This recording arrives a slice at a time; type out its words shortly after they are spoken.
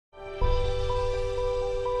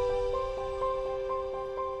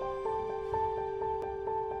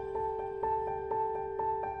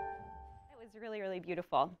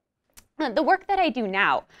Beautiful. The work that I do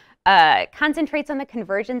now concentrates on the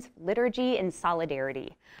convergence of liturgy and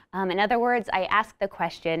solidarity. In other words, I ask the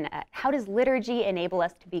question, how does liturgy enable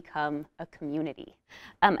us to become a community?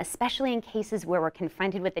 Especially in cases where we're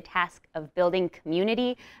confronted with the task of building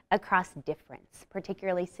community across difference,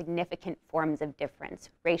 particularly significant forms of difference,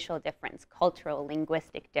 racial difference, cultural,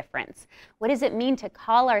 linguistic difference. What does it mean to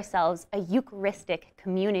call ourselves a Eucharistic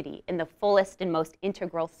community in the fullest and most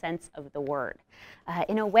integral sense of the word?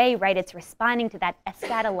 In a way, right, it's responding to that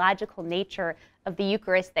eschatological nature of the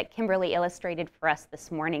Eucharist that Kimberly illustrated for us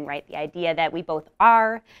this morning, right? The idea that we both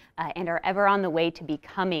are and are ever on the way to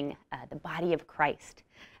becoming the body of Christ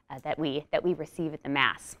that we receive at the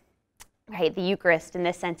Mass, right? The Eucharist, in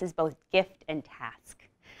this sense, is both gift and task.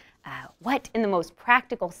 What, in the most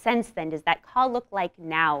practical sense, then, does that call look like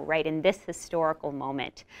now, right, in this historical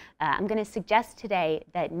moment? I'm going to suggest today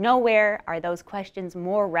that nowhere are those questions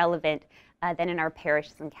more relevant than in our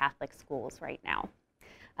parishes and Catholic schools right now.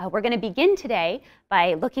 We're going to begin today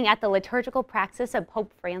by looking at the liturgical praxis of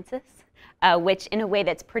Pope Francis, which, in a way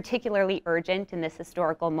that's particularly urgent in this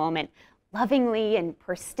historical moment, lovingly and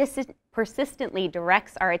persistently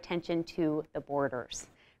directs our attention to the borders,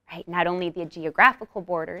 right? Not only the geographical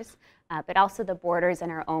borders, but also the borders in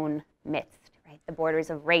our own midst, right? The borders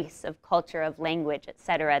of race, of culture, of language,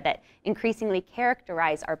 etc., that increasingly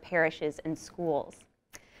characterize our parishes and schools.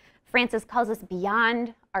 Francis calls us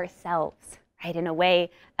beyond ourselves, right, in a way,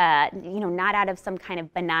 not out of some kind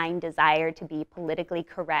of benign desire to be politically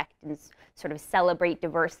correct and sort of celebrate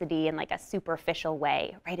diversity in like a superficial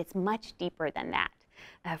way, right? It's much deeper than that.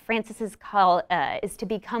 Francis's call is to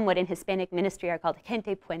become what in Hispanic ministry are called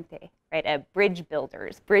gente puente, right? Bridge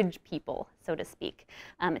builders, bridge people, so to speak.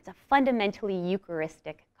 It's a fundamentally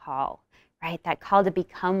Eucharistic call, right? That call to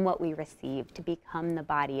become what we receive, to become the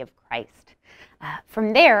body of Christ.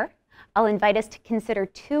 From there, I'll invite us to consider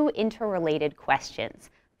two interrelated questions.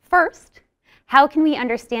 First, how can we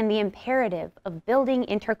understand the imperative of building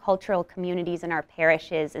intercultural communities in our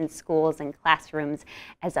parishes and schools and classrooms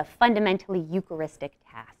as a fundamentally Eucharistic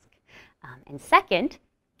task? And second,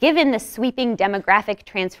 given the sweeping demographic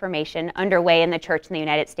transformation underway in the Church in the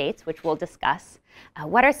United States, which we'll discuss,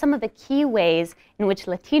 what are some of the key ways in which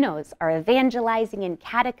Latinos are evangelizing and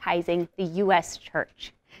catechizing the U.S.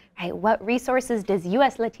 Church? Right, what resources does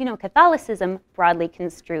U.S. Latino Catholicism, broadly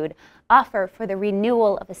construed, offer for the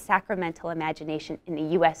renewal of a sacramental imagination in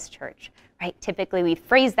the U.S. Church? Right? Typically, we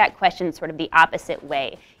phrase that question sort of the opposite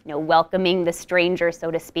way, welcoming the stranger, so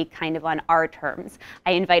to speak, kind of on our terms.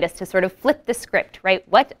 I invite us to sort of flip the script, right?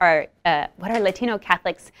 What are Latino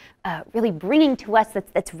Catholics really bringing to us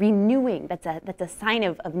that's renewing, that's a sign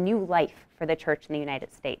of new life for the Church in the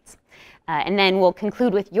United States? And then we'll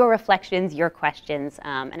conclude with your reflections, your questions,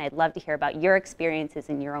 and I'd love to hear about your experiences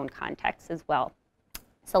in your own context as well.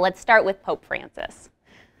 So let's start with Pope Francis.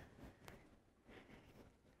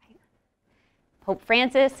 Pope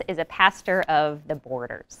Francis is a pastor of the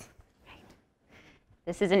borders.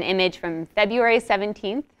 This is an image from February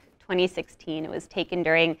 17th, 2016. It was taken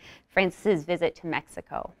during Francis's visit to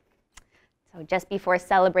Mexico. So just before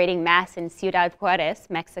celebrating Mass in Ciudad Juarez,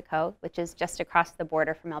 Mexico, which is just across the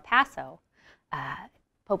border from El Paso,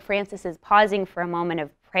 Pope Francis is pausing for a moment of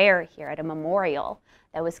prayer here at a memorial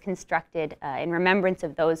that was constructed in remembrance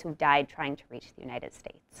of those who died trying to reach the United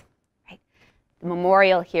States. The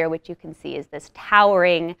memorial here, which you can see, is this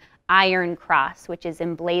towering iron cross, which is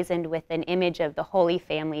emblazoned with an image of the Holy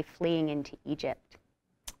Family fleeing into Egypt.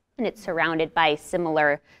 And it's surrounded by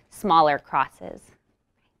similar, smaller crosses.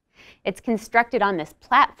 It's constructed on this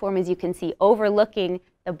platform, as you can see, overlooking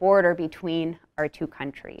the border between our two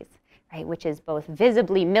countries, right, which is both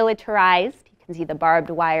visibly militarized. You can see the barbed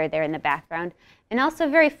wire there in the background, and also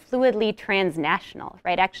very fluidly transnational,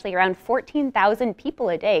 right? Actually, around 14,000 people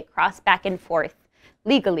a day cross back and forth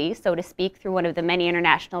legally, so to speak, through one of the many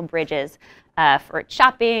international bridges for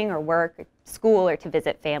shopping or work or school or to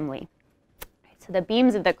visit family. So the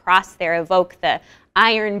beams of the cross there evoke the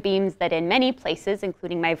iron beams that in many places,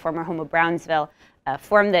 including my former home of Brownsville,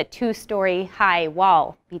 form the two-story high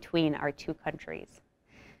wall between our two countries.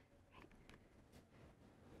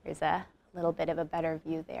 Here's a little bit of a better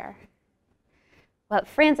view there. What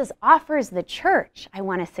Francis offers the Church, I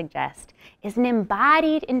want to suggest, is an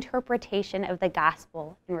embodied interpretation of the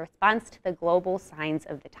gospel in response to the global signs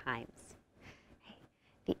of the times.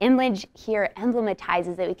 The image here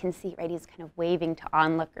emblematizes it. We can see, right, he's kind of waving to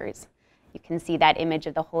onlookers. You can see that image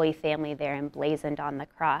of the Holy Family there emblazoned on the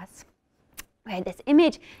cross. Right, this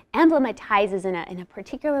image emblematizes in a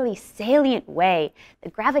particularly salient way the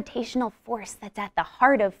gravitational force that's at the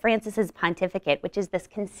heart of Francis's pontificate, which is this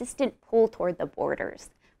consistent pull toward the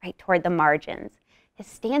borders, right, toward the margins. His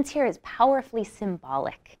stance here is powerfully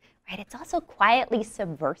symbolic, right? It's also quietly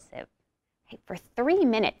subversive. Right? For 3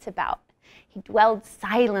 minutes he dwelled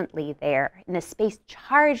silently there in a space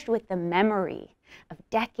charged with the memory of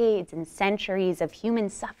decades and centuries of human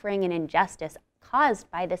suffering and injustice caused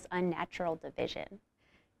by this unnatural division.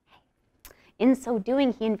 In so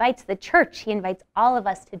doing, he invites the church, he invites all of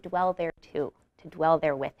us to dwell there too, to dwell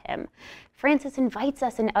there with him. Francis invites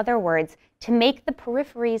us, in other words, to make the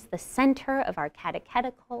peripheries the center of our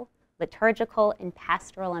catechetical, liturgical, and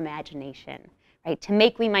pastoral imagination, right? To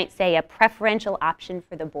make, we might say, a preferential option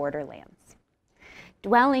for the borderlands.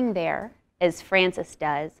 Dwelling there, as Francis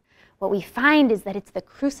does, what we find is that it's the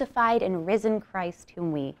crucified and risen Christ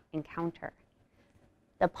whom we encounter.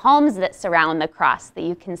 The palms that surround the cross that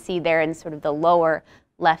you can see there in sort of the lower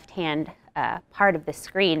left-hand part of the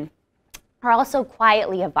screen are also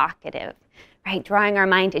quietly evocative, right? Drawing our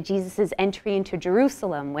mind to Jesus' entry into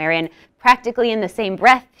Jerusalem, wherein practically in the same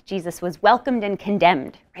breath, Jesus was welcomed and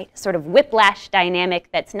condemned, right? A sort of whiplash dynamic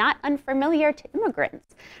that's not unfamiliar to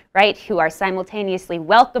immigrants, right? Who are simultaneously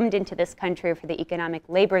welcomed into this country for the economic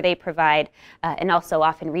labor they provide, and also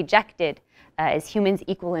often rejected as humans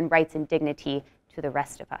equal in rights and dignity to the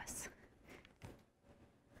rest of us.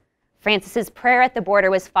 Francis's prayer at the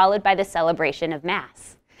border was followed by the celebration of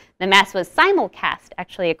Mass. The Mass was simulcast,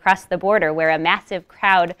 actually, across the border, where a massive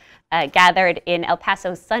crowd gathered in El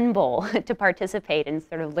Paso's Sun Bowl to participate in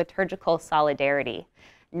sort of liturgical solidarity.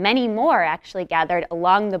 Many more actually gathered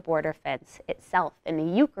along the border fence itself, and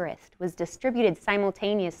the Eucharist was distributed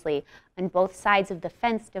simultaneously on both sides of the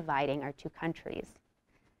fence dividing our two countries.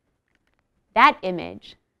 That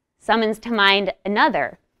image summons to mind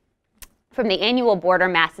another from the annual border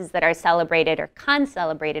masses that are celebrated, or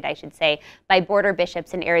con-celebrated, I should say, by border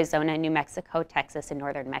bishops in Arizona, New Mexico, Texas, and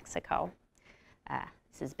northern Mexico.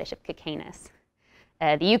 This is Bishop Kikanis.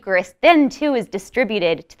 The Eucharist then, too, is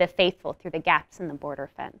distributed to the faithful through the gaps in the border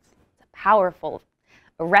fence. It's a powerful,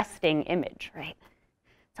 arresting image, right?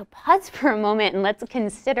 So pause for a moment and let's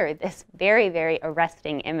consider this very, very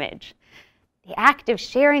arresting image. The act of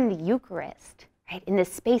sharing the Eucharist, right, in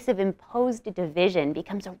this space of imposed division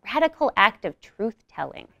becomes a radical act of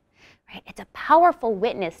truth-telling. Right? It's a powerful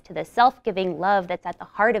witness to the self-giving love that's at the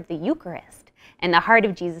heart of the Eucharist and the heart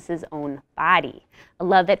of Jesus' own body, a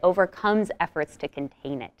love that overcomes efforts to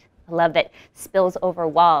contain it, a love that spills over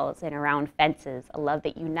walls and around fences, a love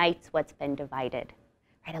that unites what's been divided,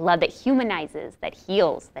 right? A love that humanizes, that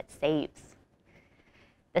heals, that saves.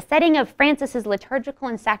 The setting of Francis's liturgical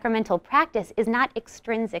and sacramental practice is not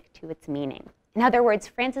extrinsic to its meaning. In other words,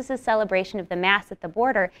 Francis's celebration of the Mass at the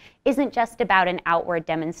border isn't just about an outward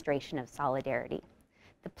demonstration of solidarity.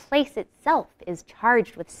 The place itself is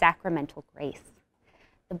charged with sacramental grace.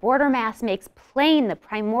 The border Mass makes plain the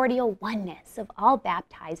primordial oneness of all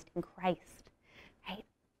baptized in Christ, right?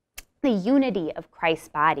 The unity of Christ's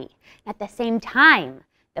body. And at the same time,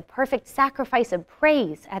 the perfect sacrifice of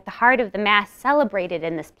praise at the heart of the Mass celebrated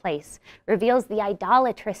in this place reveals the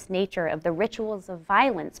idolatrous nature of the rituals of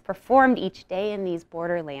violence performed each day in these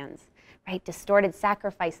borderlands, right? Distorted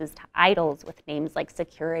sacrifices to idols with names like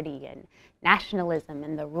security and nationalism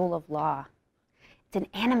and the rule of law. It's an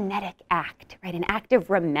anamnetic act, right? An act of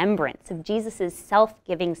remembrance of Jesus'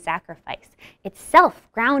 self-giving sacrifice, itself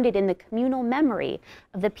grounded in the communal memory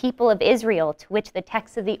of the people of Israel, to which the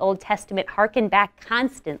texts of the Old Testament hearken back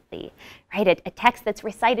constantly, right? A text that's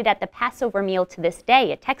recited at the Passover meal to this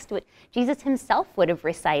day, a text which Jesus himself would have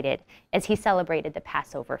recited as he celebrated the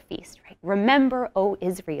Passover feast, right? Remember, O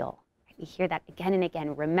Israel. We hear that again and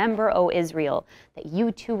again. Remember, O Israel, that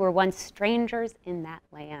you too were once strangers in that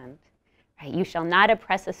land. You shall not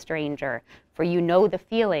oppress a stranger, for you know the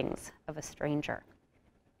feelings of a stranger.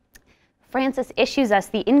 Francis issues us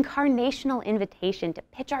the incarnational invitation to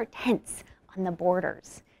pitch our tents on the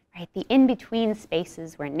borders, right? The in-between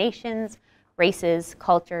spaces where nations, races,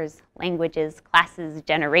 cultures, languages, classes,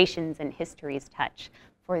 generations, and histories touch.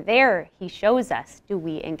 For there, he shows us, do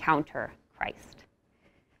we encounter Christ.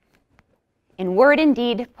 In word and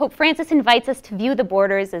deed, Pope Francis invites us to view the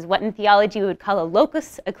borders as what in theology we would call a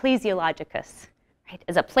locus ecclesiologicus, right?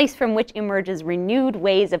 As a place from which emerges renewed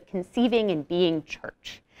ways of conceiving and being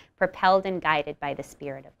church, propelled and guided by the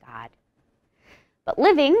Spirit of God. But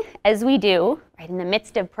living, as we do, right, in the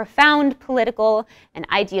midst of profound political and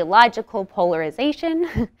ideological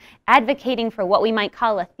polarization, advocating for what we might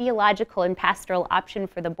call a theological and pastoral option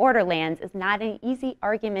for the borderlands is not an easy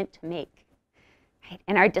argument to make.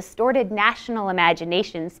 In our distorted national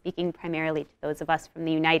imagination, speaking primarily to those of us from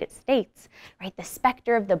the United States, right, the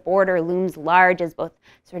specter of the border looms large as both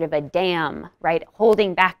sort of a dam, right,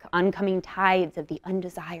 holding back oncoming tides of the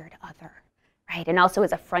undesired other, right? And also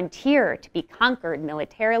as a frontier to be conquered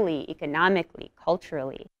militarily, economically,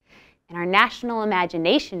 culturally. In our national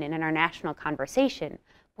imagination and in our national conversation,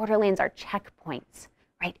 borderlands are checkpoints,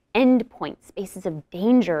 right? Endpoints, spaces of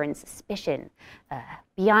danger and suspicion,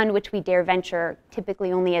 beyond which we dare venture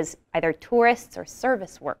typically only as either tourists or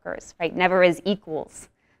service workers, right? Never as equals,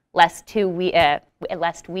 lest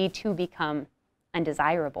we too become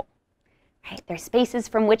undesirable, right? They're spaces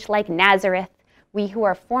from which, like Nazareth, we who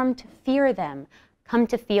are formed to fear them come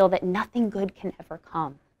to feel that nothing good can ever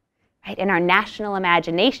come. Right? In our national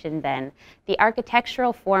imagination, then, the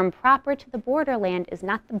architectural form proper to the borderland is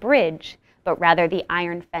not the bridge, but rather the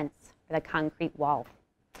iron fence or the concrete wall.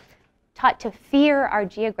 Taught to fear our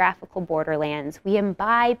geographical borderlands, we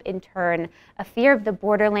imbibe, in turn, a fear of the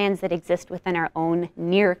borderlands that exist within our own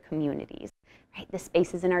near communities. Right? The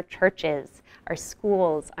spaces in our churches, our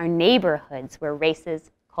schools, our neighborhoods where races,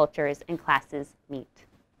 cultures, and classes meet.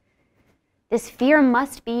 This fear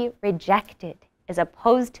must be rejected as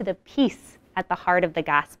opposed to the peace at the heart of the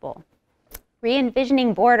gospel.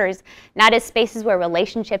 Re-envisioning borders not as spaces where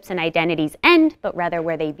relationships and identities end, but rather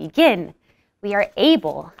where they begin, we are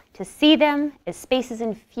able to see them as spaces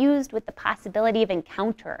infused with the possibility of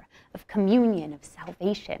encounter, of communion, of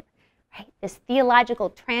salvation. Right? This theological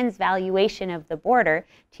transvaluation of the border,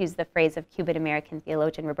 to use the phrase of Cuban-American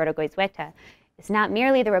theologian Roberto Goizueta, is not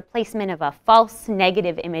merely the replacement of a false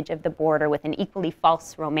negative image of the border with an equally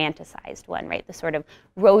false romanticized one, right? The sort of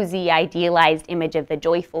rosy, idealized image of the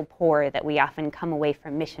joyful poor that we often come away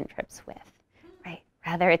from mission trips with, right?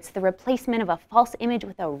 Rather, it's the replacement of a false image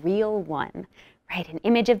with a real one, right? An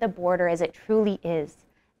image of the border as it truly is,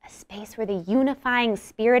 a space where the unifying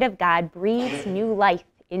Spirit of God breathes new life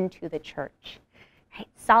into the church, right?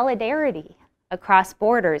 Solidarity across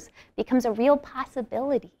borders becomes a real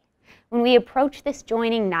possibility when we approach this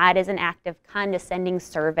joining not as an act of condescending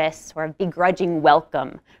service or of begrudging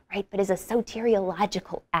welcome, right, but as a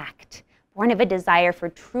soteriological act, born of a desire for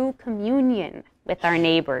true communion with our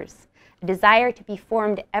neighbors, a desire to be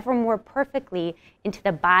formed ever more perfectly into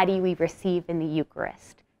the body we receive in the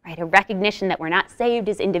Eucharist, right, a recognition that we're not saved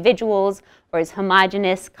as individuals or as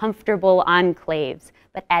homogeneous, comfortable enclaves,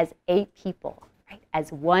 but as a people, right,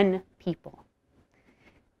 as one people.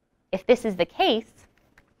 If this is the case,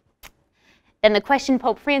 then the question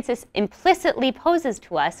Pope Francis implicitly poses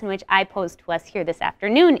to us, and which I pose to us here this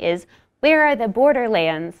afternoon, is where are the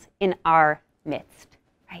borderlands in our midst,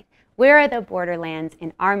 right? Where are the borderlands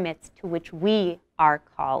in our midst to which we are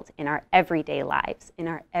called in our everyday lives, in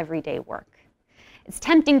our everyday work? It's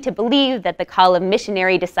tempting to believe that the call of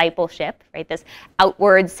missionary discipleship, right, this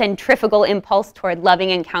outward centrifugal impulse toward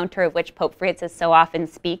loving encounter of which Pope Francis so often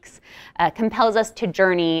speaks, compels us to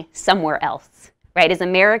journey somewhere else, right? As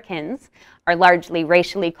Americans, our largely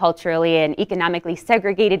racially, culturally, and economically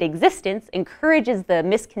segregated existence encourages the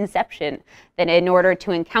misconception that in order to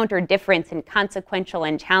encounter difference in consequential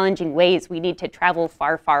and challenging ways, we need to travel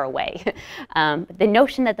far, far away. The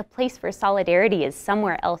notion that the place for solidarity is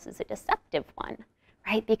somewhere else is a deceptive one,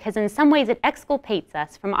 right? Because in some ways it exculpates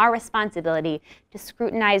us from our responsibility to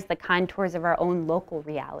scrutinize the contours of our own local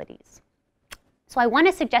realities. So I want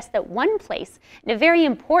to suggest that one place, and a very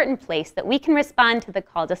important place, that we can respond to the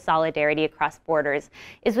call to solidarity across borders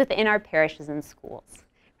is within our parishes and schools,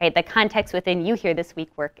 right? The context within you here this week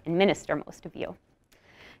work and minister, most of you.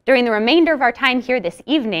 During the remainder of our time here this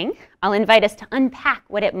evening, I'll invite us to unpack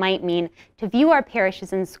what it might mean to view our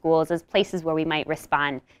parishes and schools as places where we might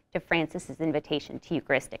respond to Francis's invitation to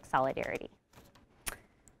Eucharistic solidarity.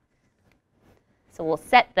 So we'll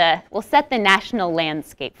set the national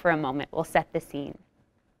landscape for a moment. We'll set the scene.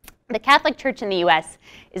 The Catholic Church in the U.S.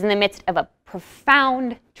 is in the midst of a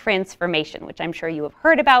profound transformation, which I'm sure you have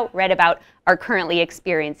heard about, read about, are currently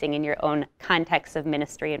experiencing in your own context of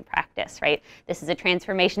ministry and practice, right? This is a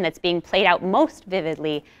transformation that's being played out most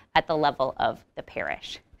vividly at the level of the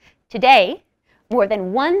parish. Today, more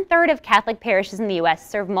than 1/3 of Catholic parishes in the U.S.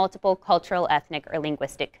 serve multiple cultural, ethnic, or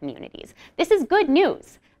linguistic communities. This is good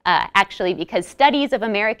news. Actually, because studies of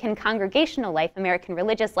American congregational life, American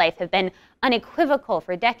religious life, have been unequivocal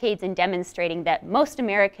for decades in demonstrating that most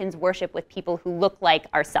Americans worship with people who look like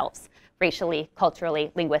ourselves, racially,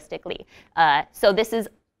 culturally, linguistically. So this is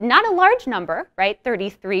not a large number, right?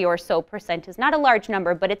 33% or so is not a large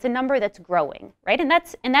number, but it's a number that's growing, right? And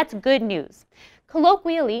that's good news.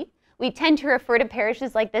 Colloquially, we tend to refer to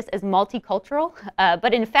parishes like this as multicultural,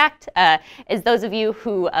 but in fact, as those of you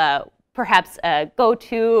who perhaps go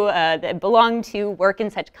to, that belong to, work in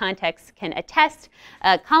such contexts can attest,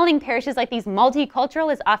 calling parishes like these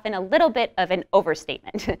multicultural is often a little bit of an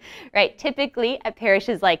overstatement, right? Typically at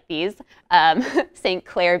parishes like these, St.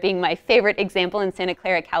 Clair being my favorite example in Santa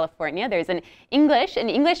Clara, California, there's an English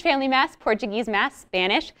family mass, Portuguese mass,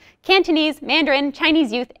 Spanish, Cantonese, Mandarin,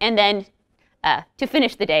 Chinese youth, and then to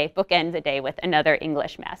finish the day, bookend the day with another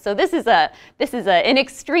English mass. So this is an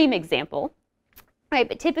extreme example. Right,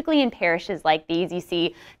 but typically in parishes like these, you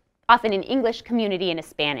see often an English community and a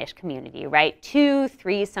Spanish community, right? 2,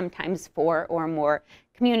 3, sometimes 4 or more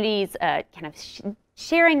communities kind of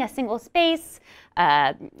sharing a single space,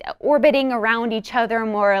 orbiting around each other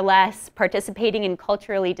more or less, participating in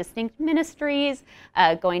culturally distinct ministries,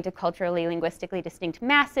 going to culturally, linguistically distinct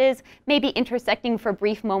masses, maybe intersecting for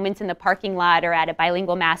brief moments in the parking lot or at a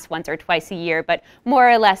bilingual mass once or twice a year, but more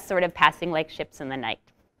or less sort of passing like ships in the night.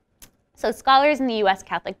 So scholars and the U.S.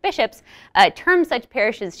 Catholic bishops term such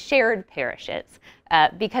parishes shared parishes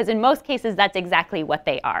because in most cases that's exactly what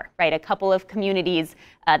they are, right? A couple of communities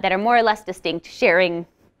that are more or less distinct sharing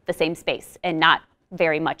the same space and not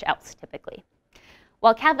very much else typically.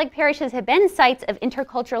 While Catholic parishes have been sites of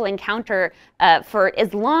intercultural encounter for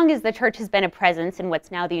as long as the church has been a presence in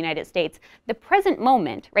what's now the United States, the present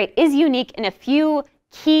moment, right, is unique in a few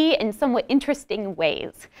key and somewhat interesting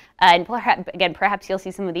ways. And perhaps you'll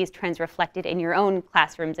see some of these trends reflected in your own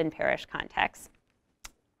classrooms and parish contexts.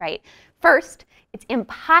 Right? First, it's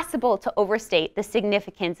impossible to overstate the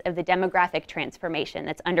significance of the demographic transformation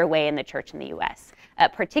that's underway in the church in the US,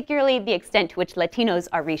 particularly the extent to which Latinos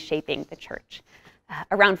are reshaping the church.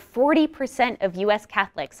 Around 40% of US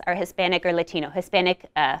Catholics are Hispanic or Latino. Hispanic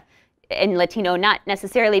and Latino not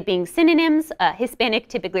necessarily being synonyms, Hispanic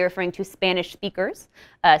typically referring to Spanish speakers,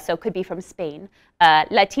 so could be from Spain.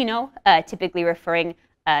 Latino typically referring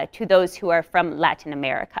to those who are from Latin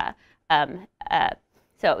America.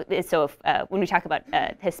 So when we talk about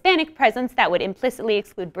Hispanic presence, that would implicitly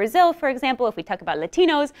exclude Brazil, for example. If we talk about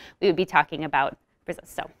Latinos, we would be talking about Brazil.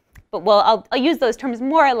 So, but I'll use those terms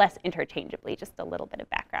more or less interchangeably, just a little bit of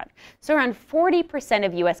background. So around 40%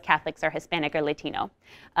 of US Catholics are Hispanic or Latino,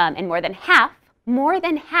 and more than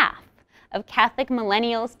half of Catholic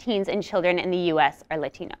millennials, teens, and children in the US are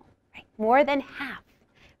Latino, right? More than half,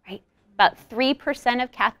 right? About 3%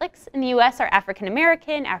 of Catholics in the US are African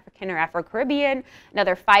American, African or Afro-Caribbean.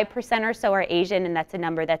 Another 5% or so are Asian, and that's a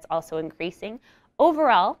number that's also increasing.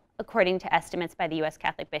 Overall, according to estimates by the US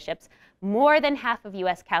Catholic bishops, more than half of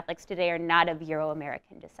US Catholics today are not of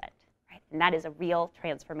Euro-American descent, right? And that is a real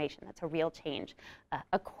transformation. That's a real change.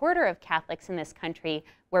 A quarter of Catholics in this country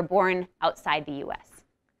were born outside the US.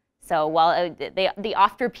 So while the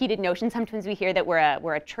oft-repeated notion, sometimes we hear that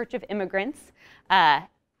we're a church of immigrants,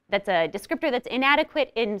 that's a descriptor that's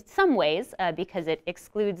inadequate in some ways because it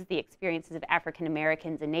excludes the experiences of African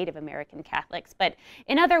Americans and Native American Catholics. But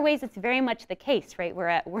in other ways, it's very much the case, right? We're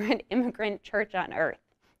an immigrant church on earth,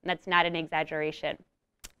 and that's not an exaggeration.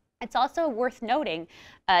 It's also worth noting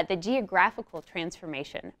the geographical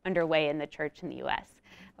transformation underway in the church in the U.S.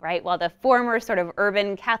 Right? While the former sort of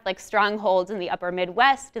urban Catholic strongholds in the upper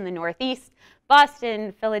Midwest and the Northeast,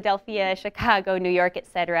 Boston, Philadelphia, Chicago, New York, et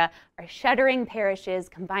cetera, are shuttering parishes,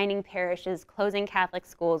 combining parishes, closing Catholic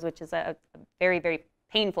schools, which is a very, very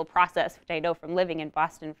painful process, which I know from living in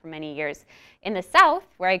Boston for many years. In the South,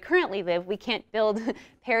 where I currently live, we can't build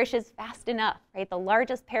parishes fast enough, right? The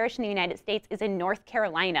largest parish in the United States is in North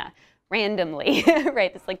Carolina, randomly,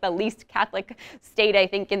 right? It's like the least Catholic state, I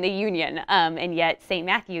think, in the Union. And yet St.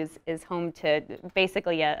 Matthew's is home to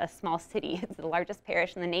basically a small city. It's the largest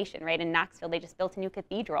parish in the nation, right? In Knoxville, they just built a new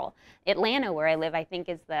cathedral. Atlanta, where I live, I think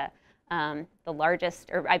is the largest,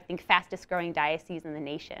 or I think fastest growing diocese in the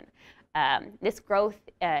nation. This growth,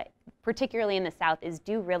 particularly in the South, is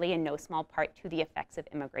due really in no small part to the effects of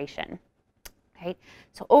immigration, right?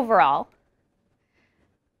 So overall,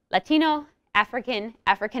 Latino, African,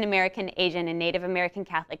 African American, Asian, and Native American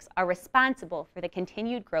Catholics are responsible for the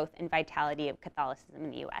continued growth and vitality of Catholicism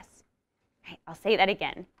in the US. Right, I'll say that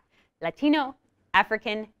again. Latino,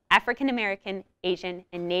 African, African American, Asian,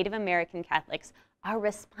 and Native American Catholics are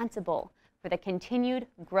responsible for the continued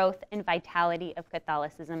growth and vitality of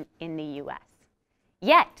Catholicism in the US.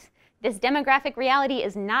 Yet, this demographic reality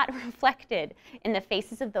is not reflected in the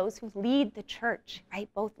faces of those who lead the church, right?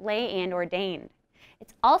 Both lay and ordained.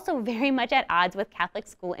 It's also very much at odds with Catholic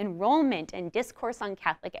school enrollment and discourse on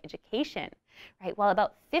Catholic education, right? While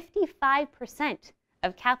about 55%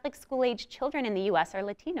 of Catholic school-age children in the US are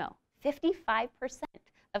Latino, 55%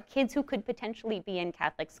 of kids who could potentially be in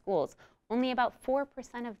Catholic schools, only about 4%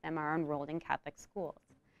 of them are enrolled in Catholic schools.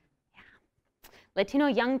 Yeah. Latino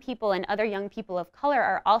young people and other young people of color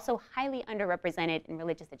are also highly underrepresented in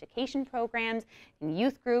religious education programs, in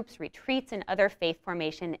youth groups, retreats, and other faith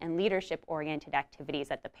formation and leadership-oriented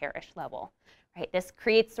activities at the parish level. Right? This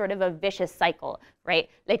creates sort of a vicious cycle, right?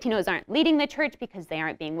 Latinos aren't leading the church because they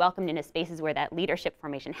aren't being welcomed into spaces where that leadership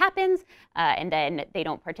formation happens, and then they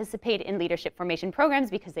don't participate in leadership formation programs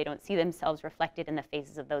because they don't see themselves reflected in the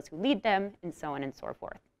faces of those who lead them, and so on and so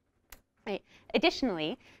forth. Right.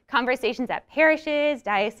 Additionally, conversations at parishes,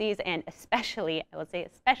 dioceses, and especially, I will say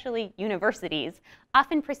especially universities,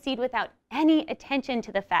 often proceed without any attention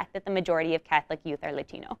to the fact that the majority of Catholic youth are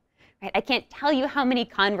Latino. Right? I can't tell you how many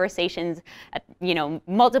conversations at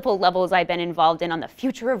multiple levels I've been involved in on the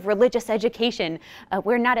future of religious education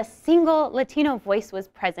where not a single Latino voice was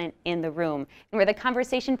present in the room, and where the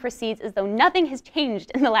conversation proceeds as though nothing has changed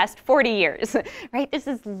in the last 40 years. Right? This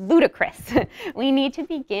is ludicrous. We need to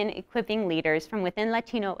begin equipping leaders from within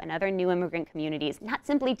Latino and other new immigrant communities, not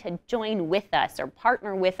simply to join with us or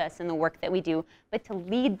partner with us in the work that we do, but to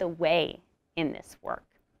lead the way in this work.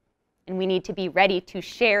 And we need to be ready to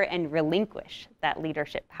share and relinquish that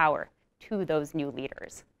leadership power to those new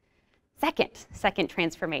leaders. Second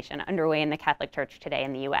transformation underway in the Catholic Church today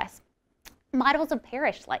in the US. Models of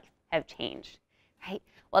parish life have changed, right?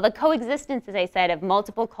 While the coexistence, as I said, of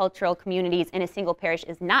multiple cultural communities in a single parish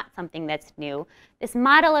is not something that's new, this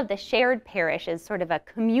model of the shared parish as sort of a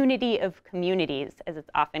community of communities, as it's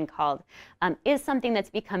often called, is something that's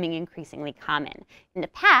becoming increasingly common. In the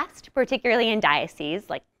past, particularly in dioceses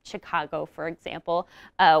like Chicago, for example,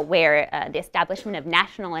 where the establishment of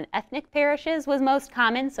national and ethnic parishes was most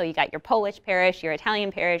common. So you got your Polish parish, your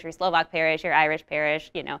Italian parish, your Slovak parish, your Irish parish,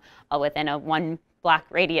 all within a one-block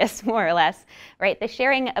radius, more or less, right? The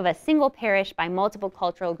sharing of a single parish by multiple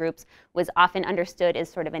cultural groups was often understood as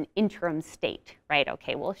sort of an interim state, right?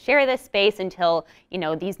 Okay, we'll share this space until,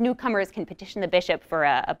 these newcomers can petition the bishop for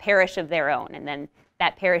a parish of their own, and then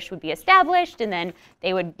that parish would be established, and then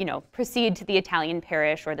they would, proceed to the Italian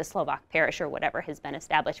parish or the Slovak parish or whatever has been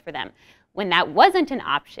established for them. When that wasn't an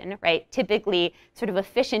option, right, typically sort of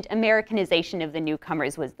efficient Americanization of the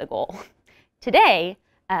newcomers was the goal. Today,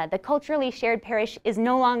 the culturally shared parish is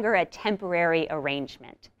no longer a temporary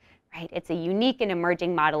arrangement, right? It's a unique and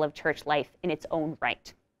emerging model of church life in its own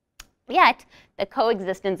right. Yet, the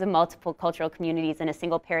coexistence of multiple cultural communities in a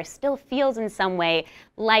single parish still feels in some way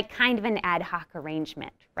like kind of an ad hoc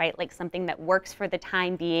arrangement, right? Like something that works for the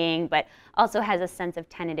time being, but also has a sense of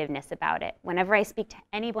tentativeness about it. Whenever I speak to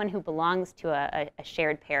anyone who belongs to a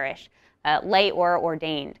shared parish, lay or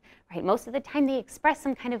ordained, right, most of the time they express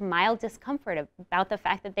some kind of mild discomfort about the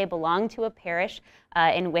fact that they belong to a parish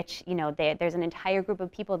in which there's an entire group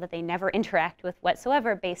of people that they never interact with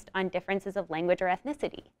whatsoever based on differences of language or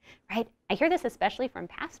ethnicity, right? I hear this especially from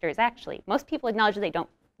pastors, actually. Most people acknowledge that they don't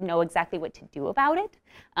know exactly what to do about it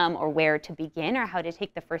or where to begin or how to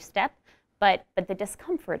take the first step, but the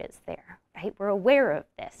discomfort is there, right? We're aware of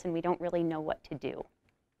this and we don't really know what to do.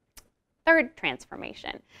 Third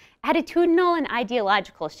transformation. Attitudinal and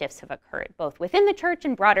ideological shifts have occurred, both within the church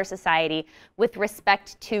and broader society, with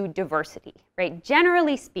respect to diversity, right?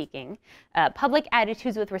 Generally speaking, public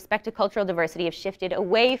attitudes with respect to cultural diversity have shifted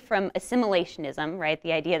away from assimilationism, right?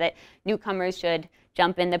 The idea that newcomers should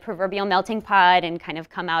jump in the proverbial melting pot and kind of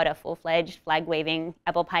come out a full-fledged, flag-waving,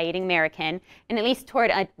 apple pie-eating American, and at least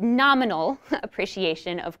toward a nominal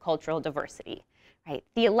appreciation of cultural diversity, right?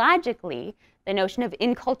 Theologically, the notion of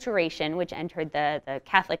inculturation, which entered the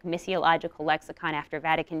Catholic missiological lexicon after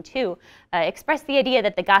Vatican II, expressed the idea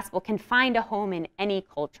that the gospel can find a home in any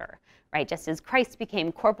culture, right? Just as Christ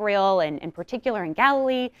became corporeal and in particular in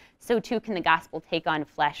Galilee, so too can the gospel take on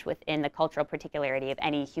flesh within the cultural particularity of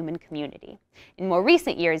any human community. In more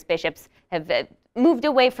recent years, bishops have moved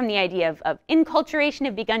away from the idea of inculturation,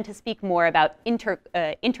 have begun to speak more about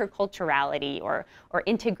interculturality or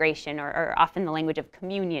integration, or often the language of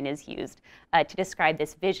communion is used to describe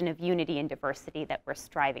this vision of unity and diversity that we're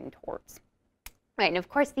striving towards. Right, and of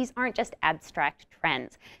course, these aren't just abstract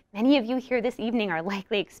trends. Many of you here this evening are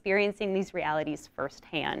likely experiencing these realities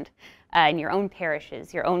firsthand in your own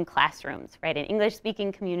parishes, your own classrooms, right? An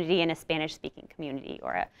English-speaking community and a Spanish-speaking community,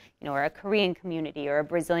 or a Korean community, or a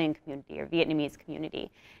Brazilian community, or Vietnamese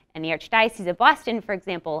community. In the Archdiocese of Boston, for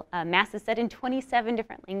example, Mass is said in 27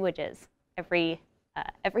 different languages every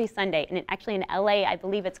Sunday. And actually in LA, I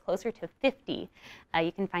believe it's closer to 50.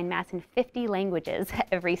 You can find Mass in 50 languages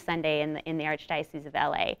every Sunday in the Archdiocese of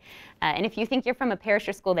LA. And if you think you're from a parish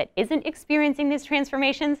or school that isn't experiencing these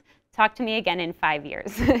transformations, talk to me again in 5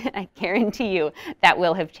 years. I guarantee you that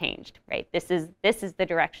will have changed, right? This is the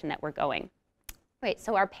direction that we're going. Right,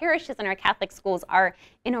 so our parishes and our Catholic schools are,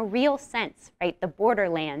 in a real sense, right, the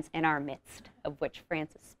borderlands in our midst, of which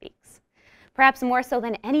Francis speaks. Perhaps more so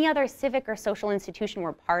than any other civic or social institution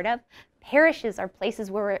we're part of, parishes are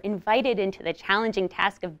places where we're invited into the challenging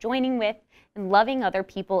task of joining with and loving other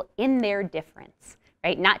people in their difference,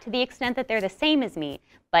 right? Not to the extent that they're the same as me,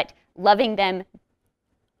 but loving them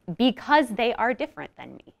because they are different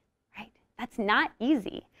than me, right? That's not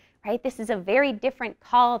easy. Right? This is a very different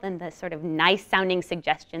call than the sort of nice-sounding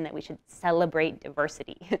suggestion that we should celebrate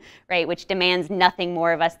diversity, right? Which demands nothing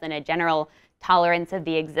more of us than a general tolerance of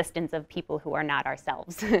the existence of people who are not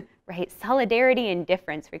ourselves, right? Solidarity and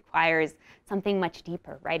difference requires something much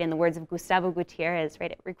deeper, right? In the words of Gustavo Gutierrez,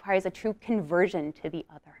 right? It requires a true conversion to the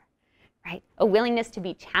other, right? A willingness to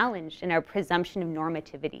be challenged in our presumption of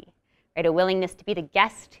normativity, right? A willingness to be the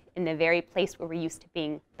guest in the very place where we're used to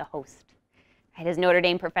being the host. Right, as Notre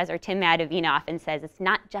Dame professor Tim Madavina often says, it's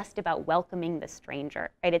not just about welcoming the stranger,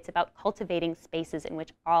 right? It's about cultivating spaces in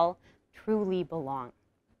which all truly belong.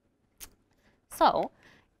 So,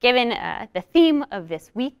 given the theme of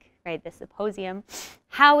this week, right, this symposium,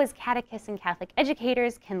 how as catechists and Catholic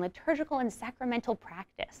educators can liturgical and sacramental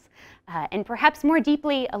practice, and perhaps more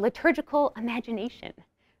deeply, a liturgical imagination,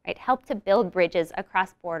 right, help to build bridges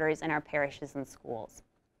across borders in our parishes and schools?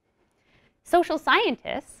 Social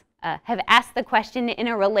scientists have asked the question in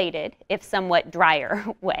a related, if somewhat drier,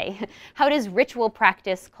 way. How does ritual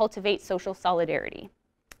practice cultivate social solidarity?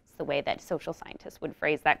 It's the way that social scientists would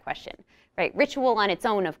phrase that question. Right? Ritual on its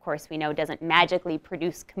own, of course, we know doesn't magically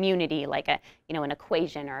produce community like an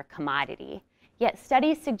equation or a commodity. Yet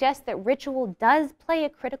studies suggest that ritual does play a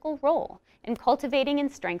critical role in cultivating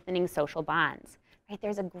and strengthening social bonds. Right?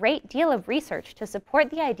 There's a great deal of research to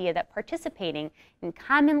support the idea that participating in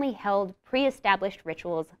commonly held, pre-established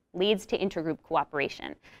rituals leads to intergroup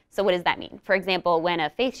cooperation. So what does that mean? For example, when a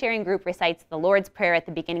faith-sharing group recites the Lord's Prayer at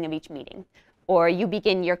the beginning of each meeting, or you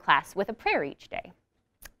begin your class with a prayer each day.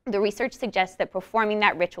 The research suggests that performing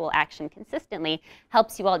that ritual action consistently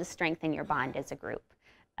helps you all to strengthen your bond as a group.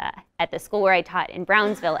 At the school where I taught in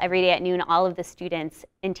Brownsville, every day at noon, all of the students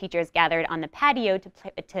and teachers gathered on the patio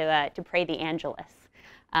to pray the Angelus.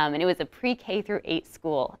 And it was a pre-K through 8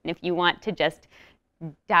 school. And if you want to just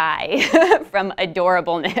die from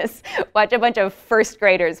adorableness, watch a bunch of first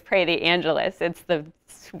graders pray the Angelus. It's the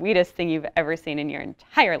sweetest thing you've ever seen in your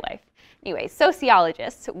entire life. Anyway,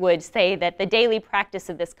 sociologists would say that the daily practice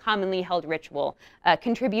of this commonly held ritual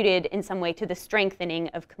contributed in some way to the strengthening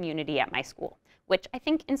of community at my school, which I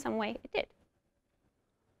think in some way it did.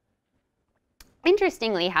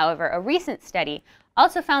 Interestingly, however, a recent study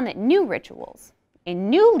also found that new rituals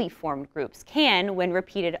in newly formed groups can, when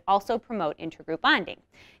repeated, also promote intergroup bonding.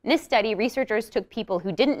 In this study, researchers took people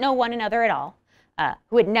who didn't know one another at all,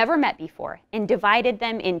 who had never met before, and divided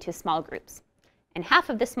them into small groups. And half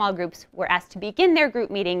of the small groups were asked to begin their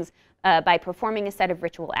group meetings by performing a set of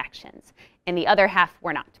ritual actions, and the other half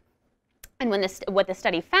were not. And what the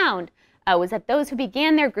study found was that those who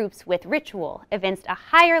began their groups with ritual evinced a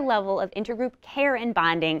higher level of intergroup care and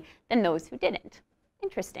bonding than those who didn't.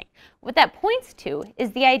 Interesting. What that points to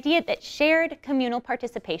is the idea that shared communal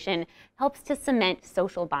participation helps to cement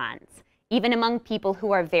social bonds, even among people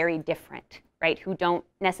who are very different, right? Who don't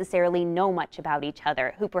necessarily know much about each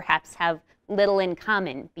other, who perhaps have little in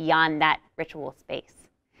common beyond that ritual space.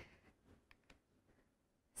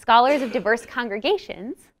 Scholars of diverse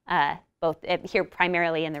congregations, both here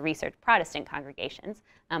primarily in the research Protestant congregations,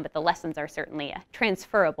 but the lessons are certainly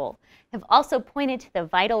transferable, have also pointed to the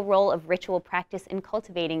vital role of ritual practice in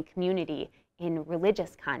cultivating community in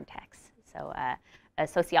religious contexts. So a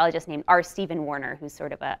sociologist named R. Stephen Warner, who's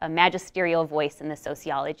sort of a magisterial voice in the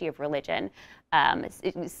sociology of religion,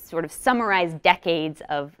 sort of summarized decades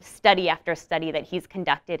of study after study that he's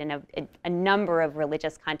conducted in a number of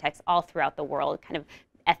religious contexts all throughout the world, kind of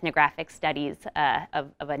ethnographic studies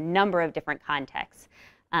of a number of different contexts.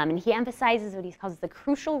 And he emphasizes what he calls the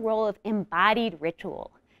crucial role of embodied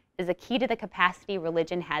ritual as a key to the capacity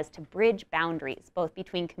religion has to bridge boundaries, both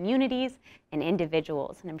between communities and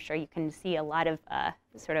individuals. And I'm sure you can see a lot of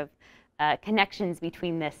connections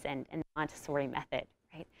between this and the Montessori method.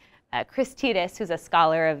 Right? Chris Titus, who's a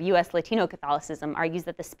scholar of U.S. Latino Catholicism, argues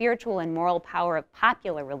that the spiritual and moral power of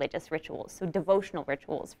popular religious rituals, so devotional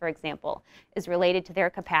rituals, for example, is related to their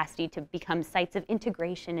capacity to become sites of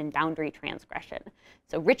integration and boundary transgression.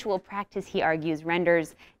 So ritual practice, he argues,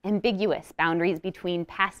 renders ambiguous boundaries between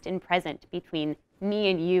past and present, between me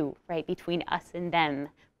and you, right, between us and them,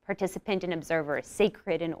 participant and observer,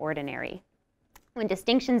 sacred and ordinary. When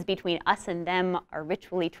distinctions between us and them are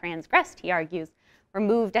ritually transgressed, he argues,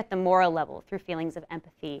 removed at the moral level through feelings of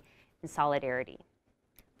empathy and solidarity.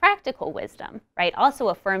 Practical wisdom, right, also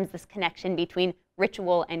affirms this connection between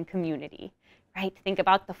ritual and community, right? Think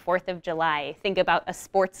about the 4th of July. Think about a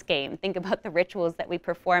sports game. Think about the rituals that we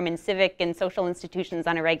perform in civic and social institutions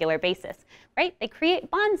on a regular basis, right? They create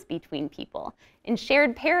bonds between people. In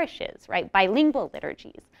shared parishes, right, bilingual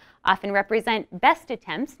liturgies often represent best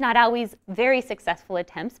attempts, not always very successful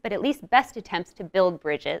attempts, but at least best attempts to build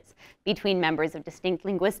bridges between members of distinct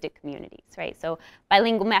linguistic communities, right? So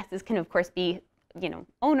bilingual masses can, of course, be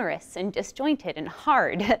onerous and disjointed and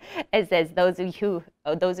hard, as those of you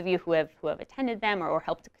who have attended them or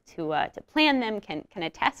helped to plan them can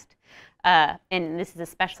attest. And this is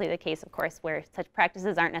especially the case, of course, where such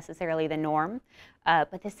practices aren't necessarily the norm.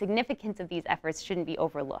 But the significance of these efforts shouldn't be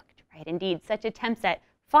overlooked, right? Indeed, such attempts at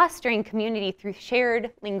fostering community through shared,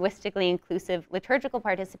 linguistically inclusive liturgical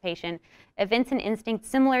participation evince an instinct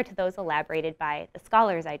similar to those elaborated by the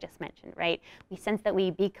scholars I just mentioned, right? We sense that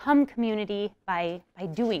we become community by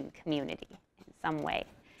doing community in some way,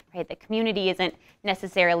 right? The community isn't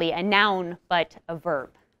necessarily a noun, but a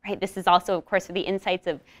verb, right? This is also, of course, the insights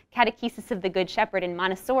of catechesis of the Good Shepherd and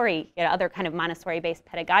Montessori, other kind of Montessori-based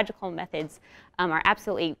pedagogical methods are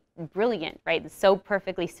absolutely brilliant, right? So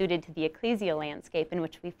perfectly suited to the ecclesial landscape in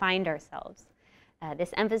which we find ourselves.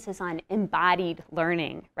 This emphasis on embodied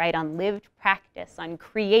learning, right? On lived practice, on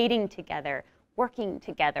creating together, working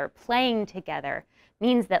together, playing together,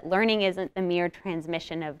 means that learning isn't the mere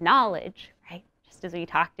transmission of knowledge, right? Just as we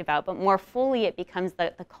talked about, but more fully it becomes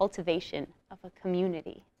the cultivation of a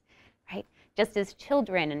community, right? Just as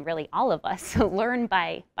children, and really all of us, learn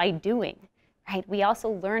by doing, right? We also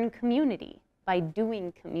learn community by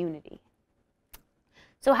doing community.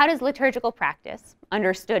 So how does liturgical practice,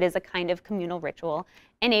 understood as a kind of communal ritual,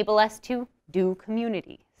 enable us to do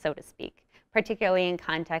community, so to speak, particularly in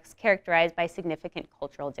contexts characterized by significant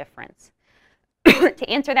cultural difference? To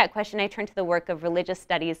answer that question, I turn to the work of religious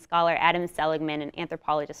studies scholar Adam Seligman and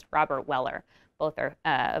anthropologist Robert Weller, both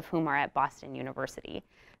of whom are at Boston University.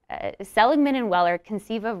 Seligman and Weller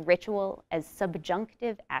conceive of ritual as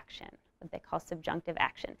subjunctive action, what they call subjunctive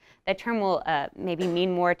action. That term will maybe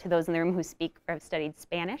mean more to those in the room who speak or have studied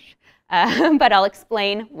Spanish, but I'll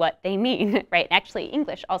explain what they mean, right? Actually,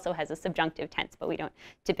 English also has a subjunctive tense, but we don't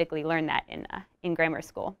typically learn that in grammar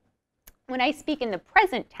school. When I speak in the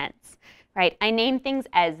present tense, right, I name things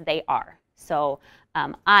as they are. So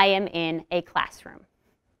I am in a classroom,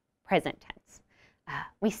 present tense.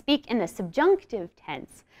 We speak in the subjunctive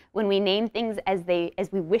tense when we name things as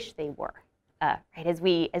we wish they were. Right, as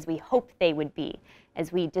we hope they would be,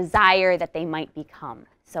 as we desire that they might become.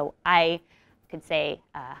 So I could say,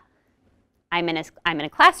 I'm in a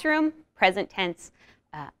classroom, present tense.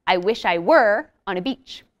 I wish I were on a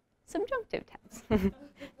beach, subjunctive tense.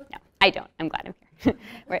 No, I don't. I'm glad I'm here.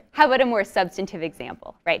 Right. How about a more substantive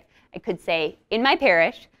example? Right, I could say, in my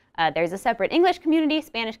parish, there's a separate English community,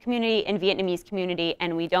 Spanish community, and Vietnamese community,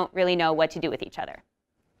 and we don't really know what to do with each other.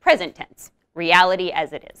 Present tense, reality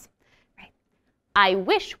as it is. I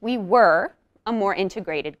wish we were a more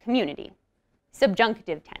integrated community.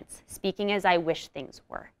 Subjunctive tense, speaking as I wish things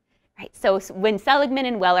were. Right? So when Seligman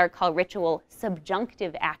and Weller call ritual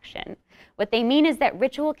subjunctive action, what they mean is that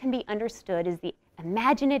ritual can be understood as the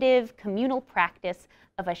imaginative communal practice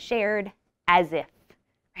of a shared as if,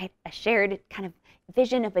 right? A shared kind of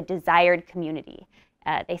vision of a desired community.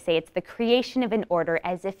 They say it's the creation of an order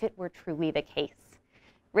as if it were truly the case.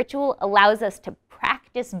 Ritual allows us to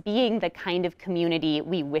practice being the kind of community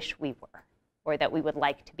we wish we were, or that we would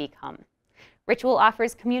like to become. Ritual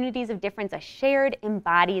offers communities of difference a shared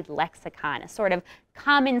embodied lexicon, a sort of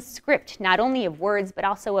common script, not only of words, but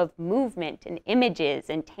also of movement and images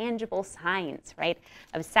and tangible signs, right?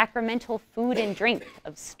 Of sacramental food and drink,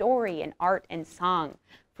 of story and art and song,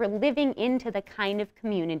 for living into the kind of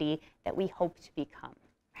community that we hope to become,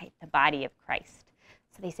 right? The body of Christ.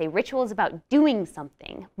 So they say ritual is about doing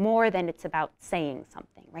something more than it's about saying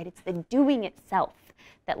something, right? It's the doing itself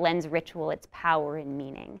that lends ritual its power and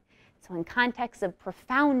meaning. So in contexts of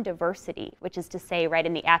profound diversity, which is to say, right,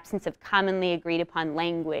 in the absence of commonly agreed upon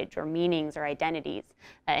language or meanings or identities,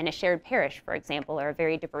 in a shared parish, for example, or a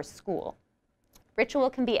very diverse school, ritual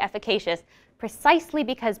can be efficacious precisely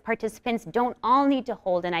because participants don't all need to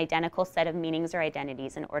hold an identical set of meanings or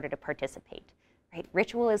identities in order to participate, right?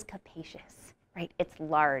 Ritual is capacious. Right? It's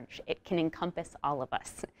large. It can encompass all of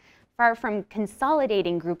us. Far from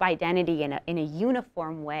consolidating group identity in a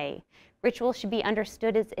uniform way, ritual should be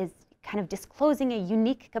understood as kind of disclosing a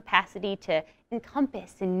unique capacity to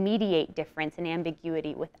encompass and mediate difference and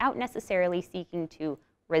ambiguity without necessarily seeking to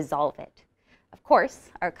resolve it. Of course,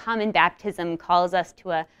 our common baptism calls us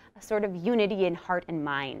to a sort of unity in heart and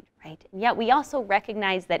mind, right? And yet we also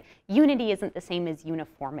recognize that unity isn't the same as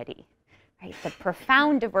uniformity, right? The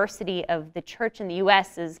profound diversity of the church in the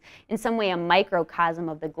U.S. is in some way a microcosm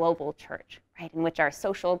of the global church, right? In which our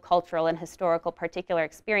social, cultural, and historical particular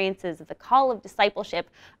experiences of the call of discipleship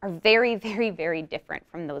are very, very, very different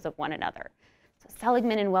from those of one another. So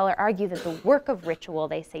Seligman and Weller argue that the work of ritual,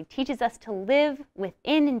 they say, teaches us to live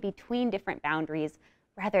within and between different boundaries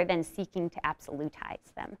rather than seeking to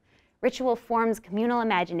absolutize them. Ritual forms communal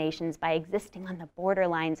imaginations by existing on the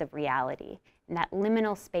borderlines of reality, in that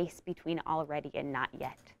liminal space between already and not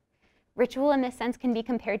yet. Ritual in this sense can be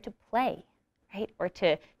compared to play, right? Or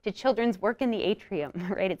to children's work in the atrium,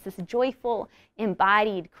 right? It's this joyful,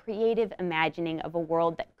 embodied, creative imagining of a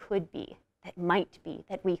world that could be, that might be,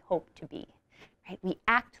 that we hope to be, right? We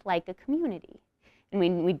act like a community. And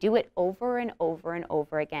when we do it over and over and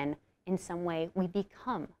over again, in some way, we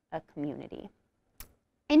become a community.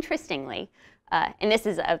 Interestingly, and this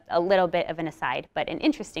is a little bit of an aside, but an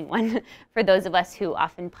interesting one for those of us who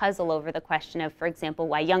often puzzle over the question of, for example,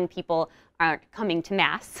 why young people aren't coming to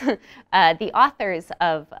Mass. The authors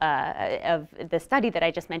of the study that I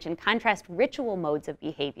just mentioned contrast ritual modes of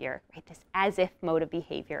behavior, right, this as-if mode of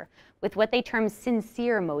behavior, with what they term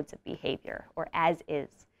sincere modes of behavior, or as-is.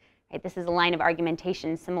 Right, this is a line of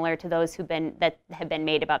argumentation similar to those that have been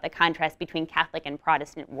made about the contrast between Catholic and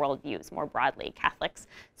Protestant worldviews more broadly. Catholics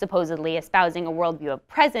supposedly espousing a worldview of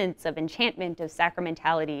presence, of enchantment, of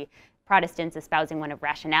sacramentality. Protestants espousing one of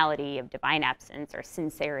rationality, of divine absence, or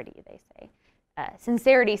sincerity, they say.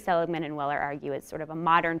 Sincerity, Seligman and Weller argue, is sort of a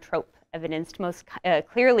modern trope evidenced most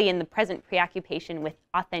clearly in the present preoccupation with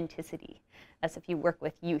authenticity. As if you work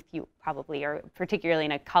with youth, you probably, or particularly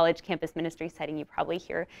in a college campus ministry setting, you probably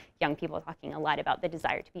hear young people talking a lot about the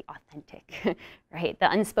desire to be authentic, right?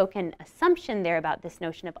 The unspoken assumption there about this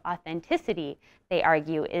notion of authenticity, they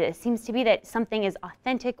argue, it seems to be that something is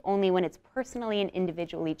authentic only when it's personally and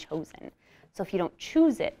individually chosen. So if you don't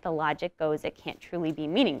choose it, the logic goes, it can't truly be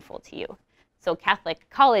meaningful to you. So Catholic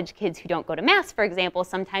college kids who don't go to Mass, for example,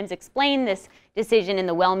 sometimes explain this decision in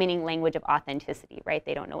the well-meaning language of authenticity, right?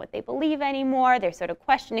 They don't know what they believe anymore. They're sort of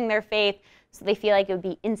questioning their faith. So they feel like it would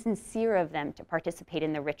be insincere of them to participate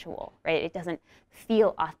in the ritual, right? It doesn't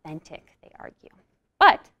feel authentic, they argue.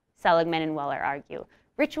 But, Seligman and Weller argue,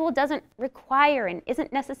 ritual doesn't require and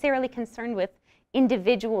isn't necessarily concerned with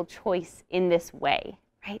individual choice in this way,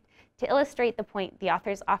 right? To illustrate the point, the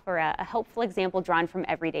authors offer a helpful example drawn from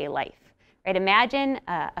everyday life. Right, imagine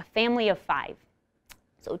a family of 5,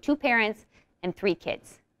 so 2 parents and 3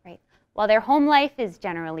 kids. Right? While their home life is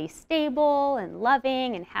generally stable and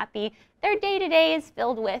loving and happy, their day-to-day is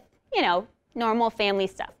filled with, normal family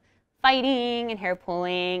stuff. Fighting and hair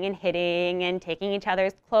pulling and hitting and taking each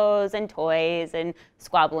other's clothes and toys and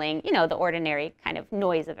squabbling, the ordinary kind of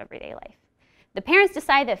noise of everyday life. The parents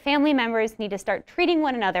decide that family members need to start treating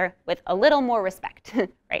one another with a little more respect,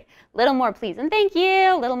 right? A little more please and thank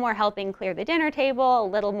you, a little more helping clear the dinner table, a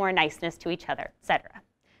little more niceness to each other, etc.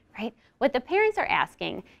 Right? What the parents are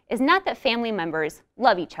asking is not that family members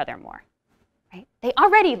love each other more, right? They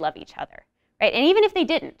already love each other, right? And even if they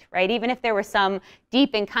didn't, right? Even if there were some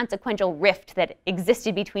deep and consequential rift that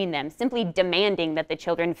existed between them, simply demanding that the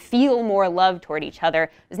children feel more love toward each other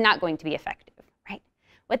is not going to be effective.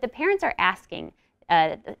 What the parents are asking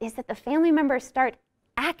is that the family members start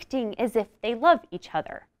acting as if they love each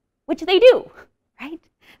other, which they do, right?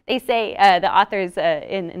 They say, the authors,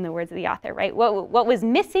 in the words of the author, right? What was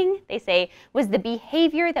missing, they say, was the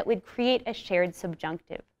behavior that would create a shared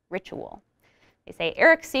subjunctive, ritual. They say,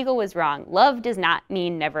 Eric Siegel was wrong. Love does not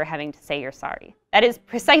mean never having to say you're sorry. That is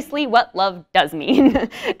precisely what love does mean,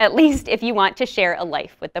 at least if you want to share a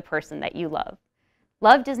life with the person that you love.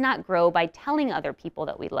 Love does not grow by telling other people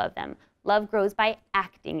that we love them. Love grows by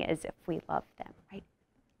acting as if we love them, right?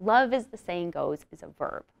 Love, as the saying goes, is a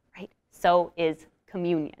verb, right? So is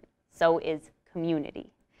communion. So is community,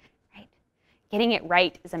 right? Getting it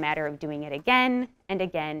right is a matter of doing it again and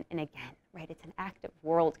again and again, right? It's an act of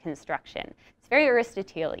world construction. It's very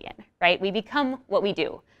Aristotelian, right? We become what we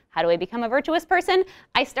do. How do I become a virtuous person?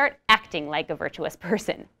 I start acting like a virtuous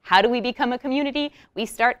person. How do we become a community? We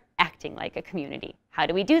start acting like a community. How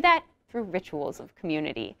do we do that? Through rituals of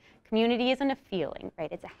community. Community isn't a feeling,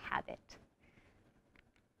 right? It's a habit.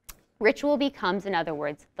 Ritual becomes, in other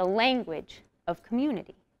words, the language of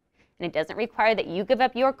community. And it doesn't require that you give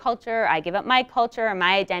up your culture, I give up my culture or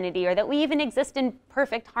my identity, or that we even exist in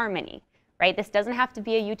perfect harmony. Right? This doesn't have to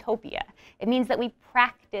be a utopia. It means that we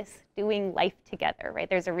practice doing life together, right?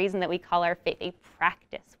 There's a reason that we call our faith a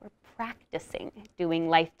practice. We're practicing doing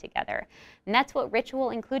life together. And that's what ritual,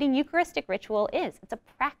 including Eucharistic ritual, is. It's a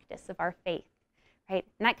practice of our faith, right?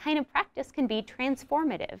 And that kind of practice can be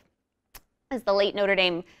transformative. As the late Notre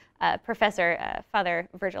Dame professor, Father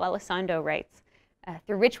Virgil Elizondo writes,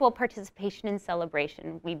 through ritual participation and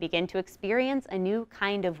celebration, we begin to experience a new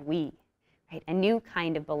kind of we, right? A new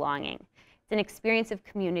kind of belonging. It's an experience of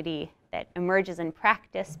community that emerges in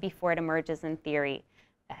practice before it emerges in theory.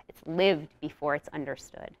 It's lived before it's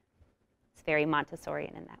understood. It's very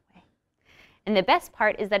Montessorian in that way. And the best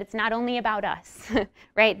part is that it's not only about us,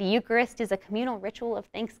 right? The Eucharist is a communal ritual of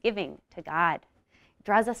thanksgiving to God. It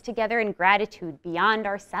draws us together in gratitude beyond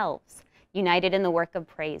ourselves, united in the work of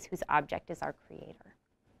praise whose object is our Creator.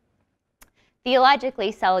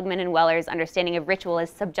 Theologically, Seligman and Weller's understanding of ritual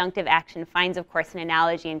as subjunctive action finds, of course, an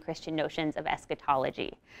analogy in Christian notions of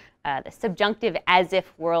eschatology. The subjunctive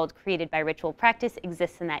as-if world created by ritual practice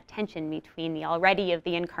exists in that tension between the already of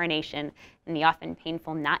the incarnation and the often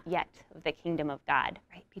painful not yet of the kingdom of God,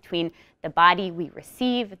 right? Between the body we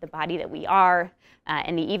receive, the body that we are,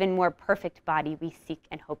 and the even more perfect body we seek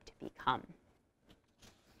and hope to become.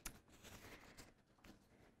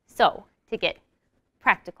 So, to get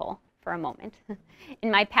practical for a moment,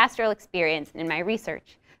 in my pastoral experience and in my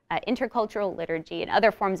research, intercultural liturgy and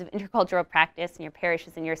other forms of intercultural practice in your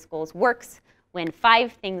parishes and your schools works when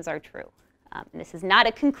 5 things are true. And this is not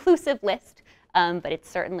a conclusive list, but it's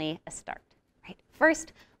certainly a start. Right?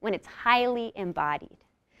 First, when it's highly embodied.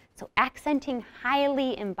 So accenting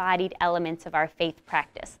highly embodied elements of our faith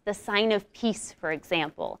practice, the sign of peace, for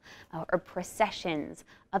example, or processions,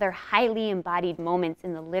 other highly embodied moments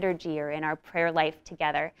in the liturgy or in our prayer life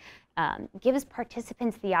together, gives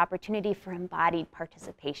participants the opportunity for embodied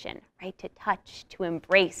participation, right? To touch, to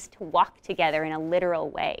embrace, to walk together in a literal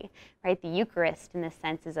way, right? The Eucharist, in this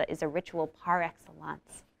sense, is a ritual par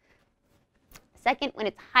excellence. Second, when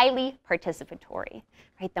it's highly participatory,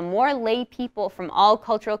 right? The more lay people from all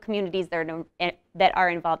cultural communities that are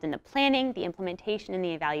involved in the planning, the implementation, and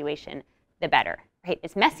the evaluation, the better, right?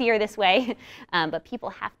 It's messier this way, but people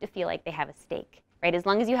have to feel like they have a stake, right? As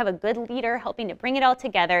long as you have a good leader helping to bring it all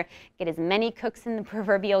together, get as many cooks in the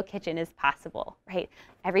proverbial kitchen as possible, right?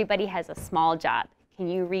 Everybody has a small job. Can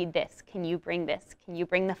you read this? Can you bring this? Can you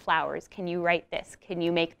bring the flowers? Can you write this? Can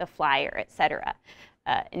you make the flyer, etc.?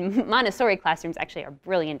 And Montessori classrooms actually are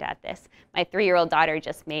brilliant at this. My 3-year-old daughter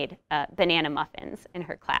just made banana muffins in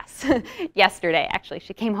her class yesterday. Actually,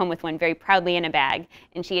 she came home with one very proudly in a bag,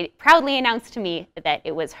 and she proudly announced to me that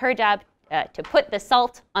it was her job to put the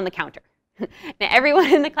salt on the counter. Now,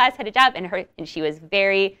 everyone in the class had a job, and she was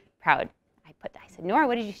very proud. I said, Nora,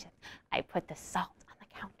 what did you say? I put the salt on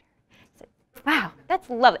the counter. I said, wow, that's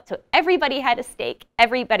love it. So everybody had a stake,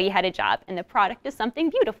 everybody had a job, and the product is something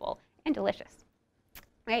beautiful and delicious.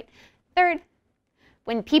 Right? Third,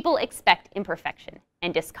 when people expect imperfection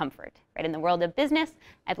and discomfort, right? In the world of business,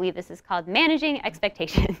 I believe this is called managing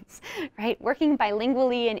expectations, right? Working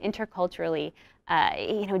bilingually and interculturally,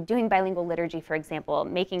 doing bilingual liturgy, for example,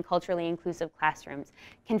 making culturally inclusive classrooms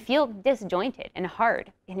can feel disjointed and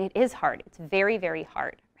hard, and it is hard. It's very, very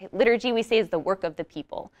hard. Right? Liturgy, we say, is the work of the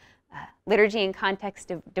people. Liturgy in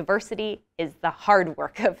context of diversity is the hard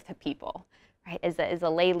work of the people. Right? As a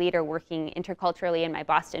lay leader working interculturally in my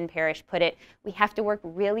Boston parish put it, we have to work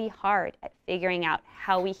really hard at figuring out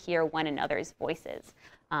how we hear one another's voices.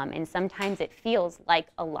 And sometimes it feels like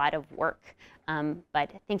a lot of work.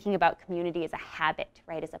 But thinking about community as a habit,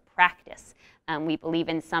 right, as a practice, we believe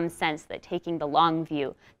in some sense that taking the long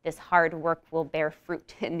view, this hard work will bear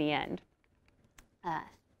fruit in the end.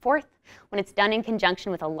 Fourth, when it's done in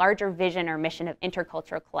conjunction with a larger vision or mission of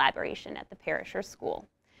intercultural collaboration at the parish or school.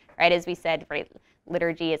 Right, as we said, right,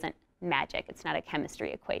 liturgy isn't magic. It's not a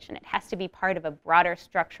chemistry equation. It has to be part of a broader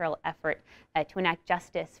structural effort to enact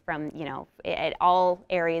justice from, at all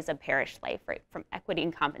areas of parish life, right, from equity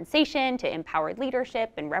and compensation to empowered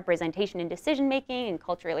leadership and representation in decision-making and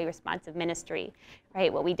culturally responsive ministry,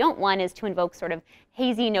 right? What we don't want is to invoke sort of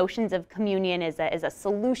hazy notions of communion as a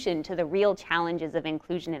solution to the real challenges of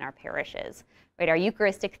inclusion in our parishes. Right, our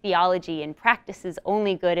Eucharistic theology and practice is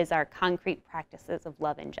only good as our concrete practices of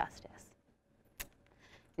love and justice.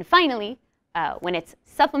 And finally, when it's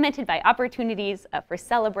supplemented by opportunities for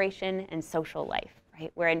celebration and social life,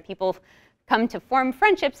 right, wherein people come to form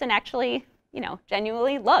friendships and actually,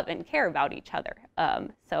 genuinely love and care about each other.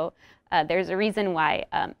 So there's a reason why,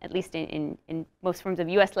 at least in most forms of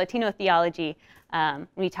U.S. Latino theology, when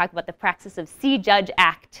we talk about the praxis of see, judge,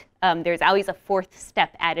 act, there's always a 4th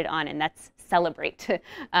step added on, and that's celebrate.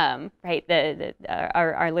 Right?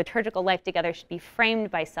 Our liturgical life together should be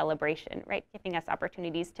framed by celebration, right? Giving us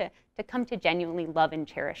opportunities to come to genuinely love and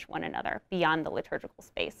cherish one another beyond the liturgical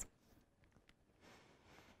space.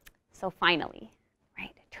 So finally,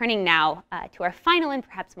 right, turning now to our final and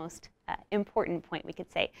perhaps most important point, we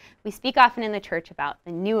could say, we speak often in the church about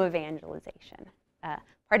the new evangelization.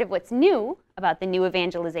 Part of what's new about the new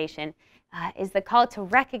evangelization is the call to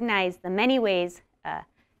recognize the many ways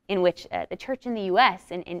in which the church in the U.S.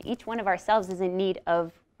 and each one of ourselves is in need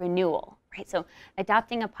of renewal, right? So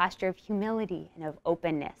adopting a posture of humility and of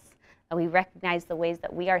openness. We recognize the ways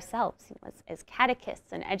that we ourselves, as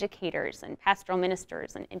catechists and educators and pastoral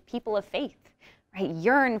ministers and people of faith, right,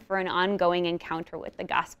 yearn for an ongoing encounter with the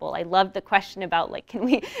gospel. I love the question about, like, can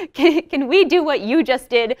we do what you just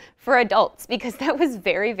did for adults? Because that was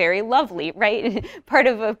very, very lovely, right? part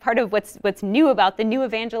of what's new about the new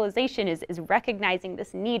evangelization is recognizing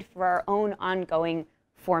this need for our own ongoing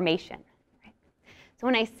formation. So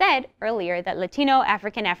when I said earlier that Latino,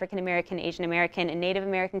 African, African American, Asian American, and Native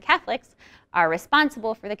American Catholics are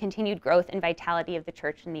responsible for the continued growth and vitality of the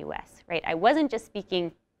church in the U.S., right? I wasn't just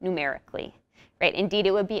speaking numerically, right? Indeed,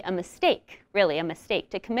 it would be a mistake, really a mistake,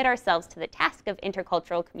 to commit ourselves to the task of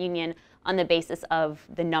intercultural communion on the basis of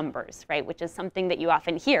the numbers, right? Which is something that you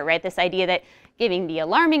often hear, right? This idea that giving the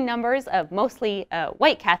alarming numbers of mostly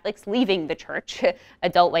white Catholics leaving the church,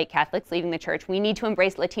 adult white Catholics leaving the church, we need to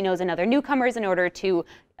embrace Latinos and other newcomers in order to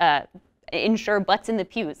ensure butts in the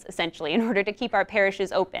pews, essentially, in order to keep our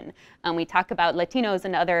parishes open. We talk about Latinos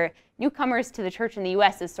and other newcomers to the church in the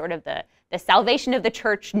U.S. as sort of the salvation of the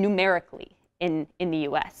church numerically in the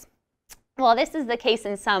U.S. Well, this is the case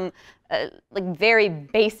in some like very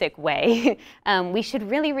basic way. We should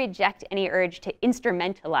really reject any urge to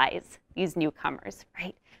instrumentalize these newcomers,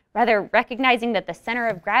 right? Rather, recognizing that the center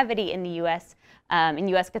of gravity in the U.S. In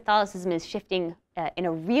U.S. Catholicism is shifting in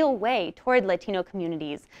a real way toward Latino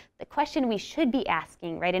communities. The question we should be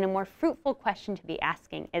asking, right, and a more fruitful question to be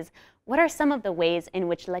asking is, what are some of the ways in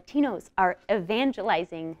which Latinos are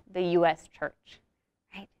evangelizing the U.S. church,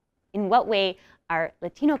 right? In what way are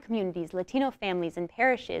Latino communities, Latino families and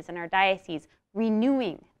parishes in our diocese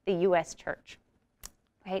renewing the U.S. church,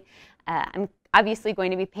 right? I'm obviously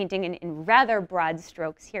going to be painting in rather broad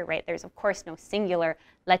strokes here, right? There's, of course, no singular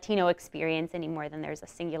Latino experience any more than there's a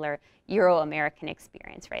singular Euro-American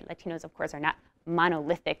experience, right? Latinos, of course, are not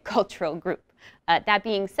monolithic cultural group. That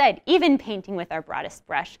being said, even painting with our broadest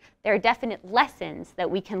brush, there are definite lessons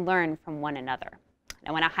that we can learn from one another.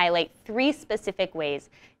 I want to highlight 3 specific ways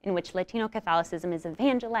in which Latino Catholicism is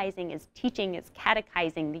evangelizing, is teaching, is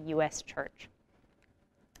catechizing the U.S. church.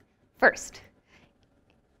 First,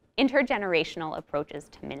 intergenerational approaches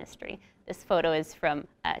to ministry. This photo is from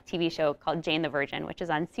a TV show called Jane the Virgin, which is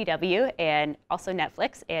on CW and also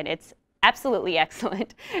Netflix, and it's absolutely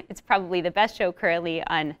excellent. It's probably the best show currently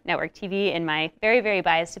on network TV, in my very, very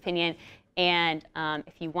biased opinion. And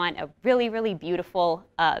if you want a really, really beautiful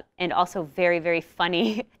and also very, very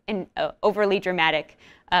funny and overly dramatic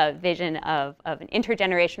vision of an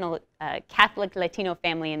intergenerational Catholic Latino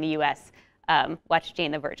family in the U.S., watch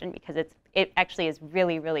Jane the Virgin, because it actually is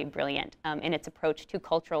really, really brilliant in its approach to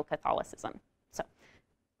cultural Catholicism. So,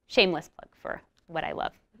 shameless plug for what I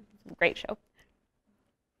love. Great show.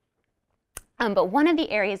 But one of the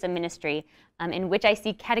areas of ministry in which I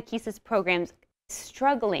see catechesis programs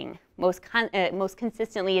struggling most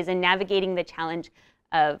consistently is in navigating the challenge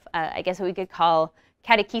of, I guess what we could call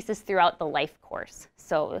catechesis throughout the life course.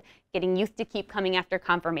 So getting youth to keep coming after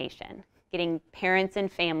confirmation, getting parents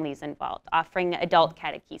and families involved, offering adult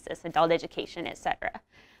catechesis, adult education, etc.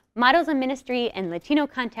 Models of ministry in Latino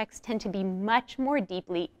contexts tend to be much more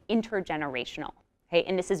deeply intergenerational, okay?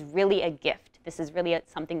 And this is really a gift. This is really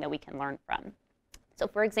something that we can learn from. So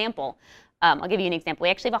for example, I'll give you an example. We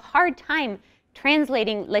actually have a hard time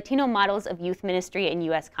translating Latino models of youth ministry in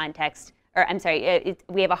U.S. context, or I'm sorry,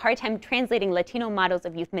 we have a hard time translating Latino models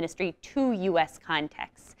of youth ministry to U.S.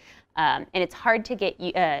 contexts. And it's hard to get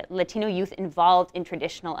Latino youth involved in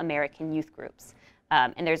traditional American youth groups.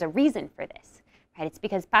 And there's a reason for this, right? It's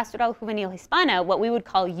because Pastoral Juvenil Hispana, what we would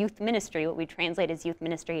call youth ministry, what we translate as youth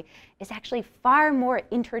ministry, is actually far more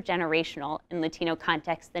intergenerational in Latino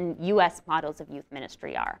context than U.S. models of youth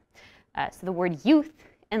ministry are. So the word youth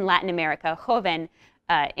in Latin America, joven,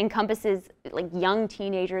 encompasses like young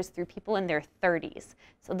teenagers through people in their 30s.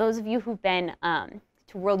 So those of you who've been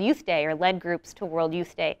to World Youth Day or led groups to World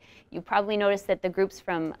Youth Day, you probably noticed that the groups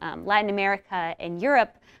from Latin America and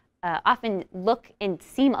Europe often look and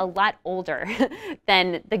seem a lot older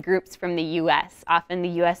than the groups from the US. Often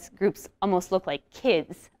the US groups almost look like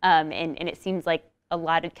kids, and it seems like a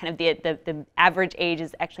lot of kind of the average age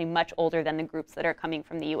is actually much older than the groups that are coming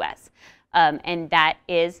from the US. And that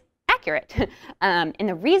is accurate. And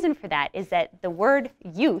the reason for that is that the word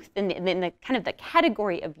youth, in the kind of the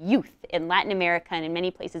category of youth in Latin America and in many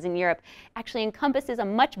places in Europe, actually encompasses a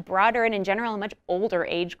much broader and in general a much older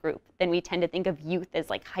age group than we tend to think of youth as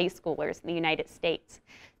like high schoolers in the United States.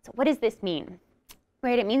 So what does this mean?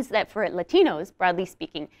 Right, it means that for Latinos, broadly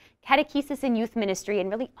speaking, catechesis and youth ministry and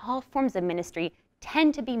really all forms of ministry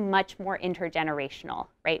tend to be much more intergenerational,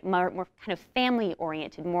 right? More kind of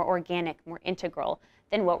family-oriented, more organic, more integral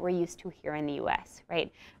than what we're used to here in the US,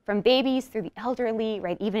 right? From babies through the elderly,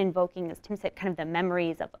 right? Even invoking, as Tim said, kind of the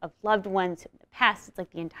memories of loved ones in the past. It's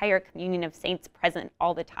like the entire communion of saints present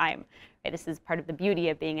all the time. Right? This is part of the beauty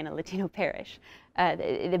of being in a Latino parish.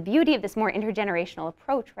 The beauty of this more intergenerational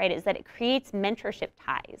approach, right, is that it creates mentorship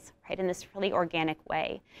ties, right, in this really organic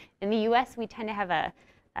way. In the US, we tend to have a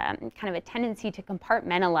kind of a tendency to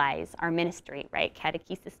compartmentalize our ministry, right?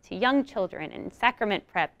 Catechesis to young children and sacrament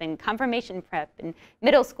prep and confirmation prep and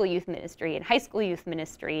middle school youth ministry and high school youth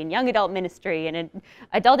ministry and young adult ministry and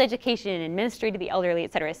adult education and ministry to the elderly,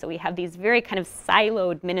 et cetera. So we have these very kind of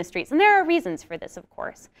siloed ministries. And there are reasons for this, of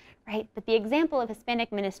course, right? But the example of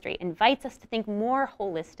Hispanic ministry invites us to think more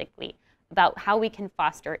holistically about how we can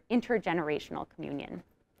foster intergenerational communion.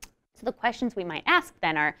 So the questions we might ask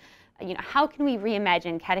then are, how can we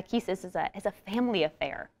reimagine catechesis as a family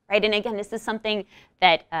affair, right? And again, this is something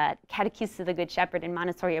that Catechesis of the Good Shepherd and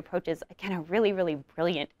Montessori approaches, again, are really, really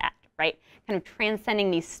brilliant at, right? Kind of transcending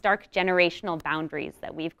these stark generational boundaries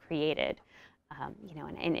that we've created,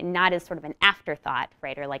 and not as sort of an afterthought,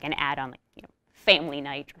 right? Or like an add-on, like, family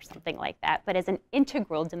night or something like that, but as an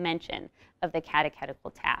integral dimension of the catechetical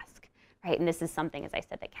task. Right, and this is something, as I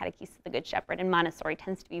said, that Catechesis of the Good Shepherd and Montessori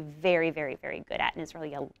tends to be very, very, very good at, and is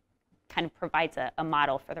really kind of provides a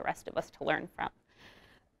model for the rest of us to learn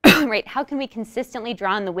from. Right, how can we consistently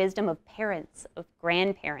draw on the wisdom of parents, of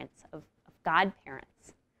grandparents, of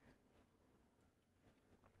godparents?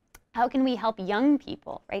 How can we help young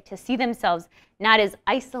people, right, to see themselves not as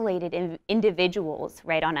isolated individuals,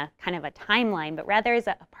 right, on a kind of a timeline, but rather as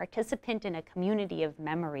a participant in a community of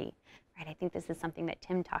memory? Right, I think this is something that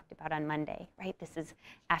Tim talked about on Monday, right? This is,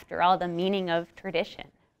 after all, the meaning of tradition,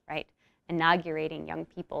 right? Inaugurating young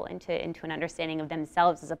people into an understanding of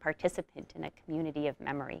themselves as a participant in a community of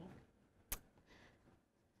memory.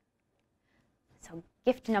 So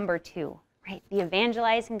gift number 2, right? The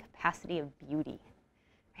evangelizing capacity of beauty.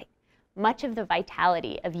 Right? Much of the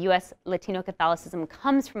vitality of US Latino Catholicism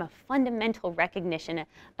comes from a fundamental recognition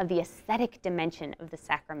of the aesthetic dimension of the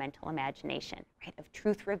sacramental imagination, right? Of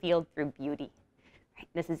truth revealed through beauty. Right?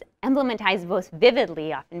 This is emblematized most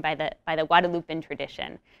vividly often by the Guadalupean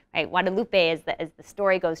tradition. Right? Guadalupe, as the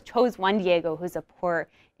story goes, chose Juan Diego, who's a poor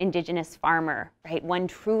indigenous farmer, right? One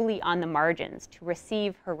truly on the margins, to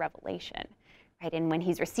receive her revelation. Right? And when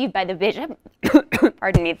he's received by the bishop,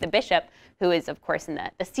 pardon me, the bishop, who is, of course, in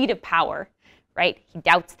the seat of power, right? He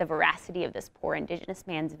doubts the veracity of this poor indigenous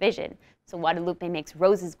man's vision. So Guadalupe makes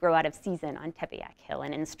roses grow out of season on Tepeyac Hill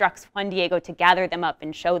and instructs Juan Diego to gather them up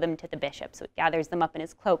and show them to the bishop. So he gathers them up in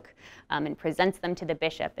his cloak and presents them to the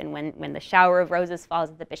bishop. And when the shower of roses falls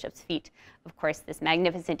at the bishop's feet, of course, this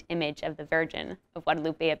magnificent image of the Virgin of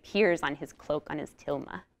Guadalupe appears on his cloak, on his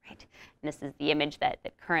tilma. Right? And this is the image that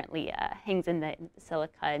currently hangs in the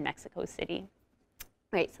Basilica in Mexico City.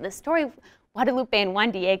 Right, so the story of Guadalupe and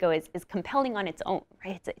Juan Diego is compelling on its own.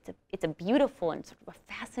 Right, it's a beautiful and sort of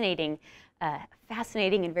a fascinating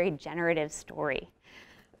and very generative story.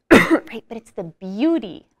 Right, but it's the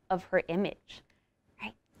beauty of her image,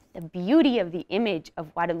 right? The beauty of the image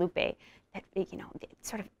of Guadalupe that it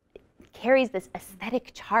sort of carries this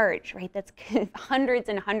aesthetic charge, right? That's hundreds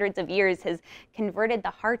and hundreds of years has converted the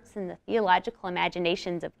hearts and the theological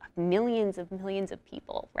imaginations of millions of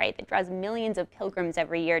people, right? That draws millions of pilgrims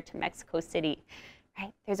every year to Mexico City,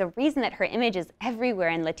 right? There's a reason that her image is everywhere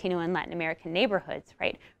in Latino and Latin American neighborhoods,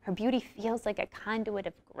 right? Her beauty feels like a conduit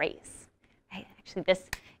of grace, right? Actually, this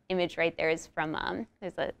image right there is from,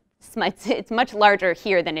 it's much larger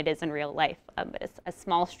here than it is in real life, but it's a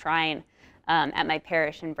small shrine at my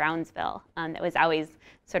parish in Brownsville that was always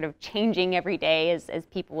sort of changing every day as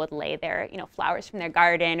people would lay their flowers from their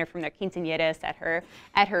garden or from their quinceañeras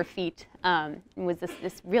at her feet. It was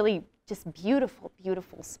this really just beautiful,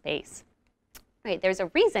 beautiful space. Right, there's a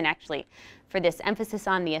reason actually for this emphasis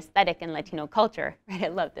on the aesthetic in Latino culture. Right, I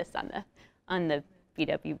love this on the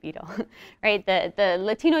BW Beetle. Right, the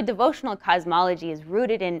Latino devotional cosmology is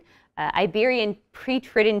rooted in Iberian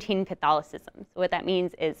pre-Tridentine Catholicism. So what that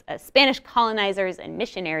means is Spanish colonizers and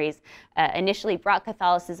missionaries initially brought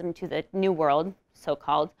Catholicism to the New World,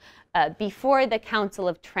 so-called, before the Council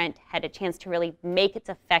of Trent had a chance to really make its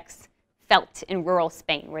effects felt in rural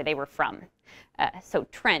Spain where they were from. So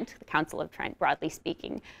Trent, the Council of Trent, broadly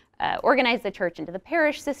speaking, organized the church into the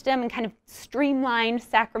parish system and kind of streamlined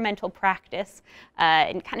sacramental practice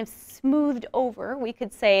and kind of smoothed over, we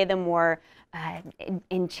could say, the more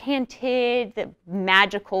enchanted, the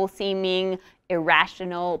magical seeming,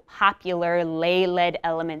 irrational, popular, lay-led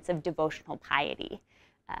elements of devotional piety.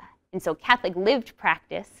 And so Catholic lived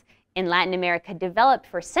practice in Latin America developed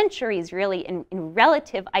for centuries really in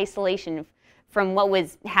relative isolation from what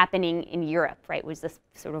was happening in Europe, right? It was this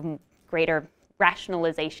sort of greater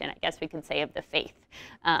rationalization, I guess we could say, of the faith.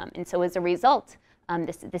 And so as a result,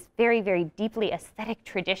 this very, very deeply aesthetic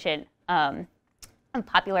tradition of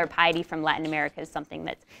popular piety from Latin America is something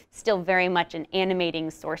that's still very much an animating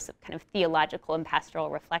source of kind of theological and pastoral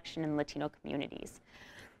reflection in Latino communities.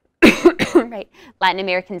 Right. Latin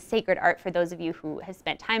American sacred art, for those of you who have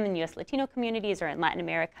spent time in U.S. Latino communities or in Latin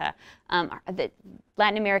America, the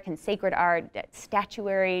Latin American sacred art,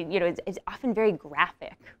 statuary, is often very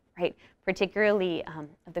graphic, right? Particularly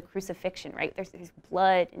of the crucifixion, right? There's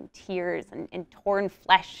blood and tears and torn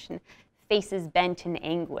flesh and faces bent in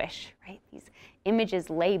anguish, right? These images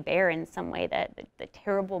lay bare in some way the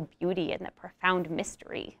terrible beauty and the profound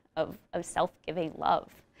mystery of self-giving love.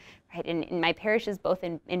 Right, in my parishes, both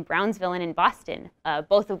in Brownsville and in Boston,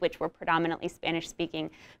 both of which were predominantly Spanish-speaking,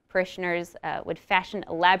 parishioners would fashion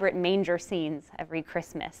elaborate manger scenes every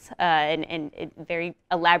Christmas and very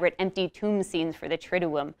elaborate empty tomb scenes for the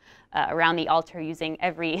Triduum around the altar using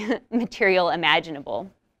every material imaginable.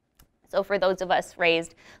 So for those of us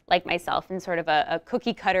raised, like myself, in sort of a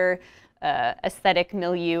cookie-cutter aesthetic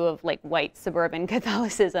milieu of like white suburban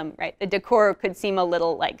Catholicism, right, the decor could seem a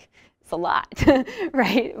little like, a lot,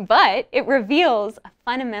 right? But it reveals a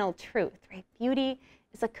fundamental truth, right? Beauty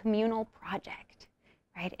is a communal project,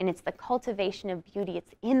 right? And it's the cultivation of beauty.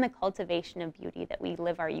 It's in the cultivation of beauty that we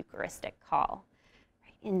live our Eucharistic call.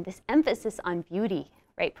 Right? And this emphasis on beauty,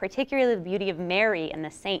 right? Particularly the beauty of Mary and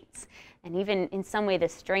the saints, and even in some way the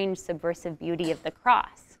strange subversive beauty of the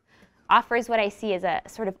cross, offers what I see as a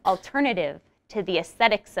sort of alternative to the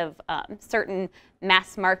aesthetics of certain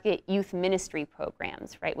mass market youth ministry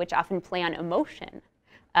programs, right, which often play on emotion,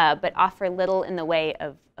 but offer little in the way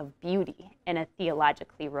of beauty in a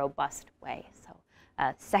theologically robust way.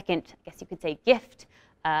 So second, I guess you could say, gift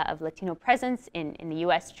of Latino presence in the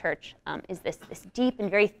U.S. church is this deep and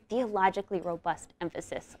very theologically robust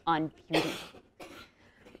emphasis on beauty.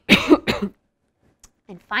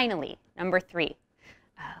 And finally, number 3,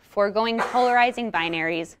 foregoing polarizing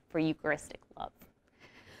binaries for Eucharistic love.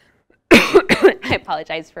 I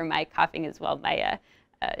apologize for my coughing as well.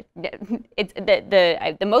 It's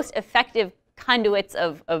the most effective conduits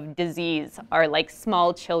of disease are like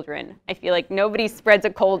small children. I feel like nobody spreads a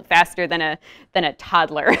cold faster than a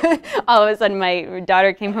toddler. All of a sudden, my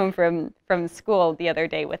daughter came home from school the other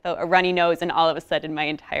day with a runny nose, and all of a sudden, my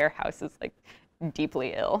entire house is like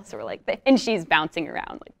deeply ill. So we're like, and she's bouncing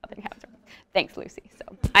around like nothing happened. Thanks, Lucy.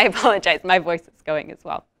 So I apologize. My voice is going as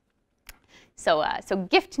well. So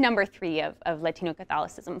gift number 3 of Latino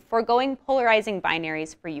Catholicism, foregoing polarizing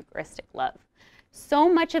binaries for Eucharistic love. So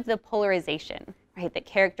much of the polarization, right, that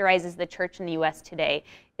characterizes the church in the U.S. today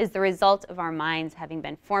is the result of our minds having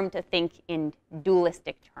been formed to think in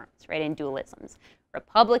dualistic terms, right, in dualisms,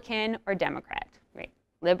 Republican or Democrat, right,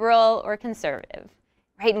 liberal or conservative,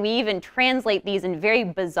 right, and we even translate these in very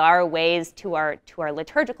bizarre ways to our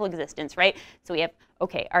liturgical existence, right? So we have,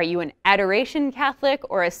 okay, are you an adoration Catholic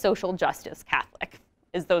or a social justice Catholic?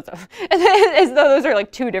 As though those are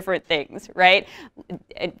like 2 different things, right?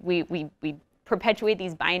 We perpetuate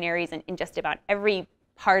these binaries in just about every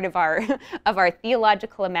part of our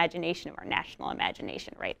theological imagination, of our national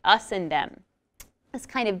imagination, right? Us and them. This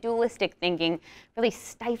kind of dualistic thinking really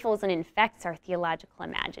stifles and infects our theological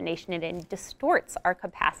imagination and distorts our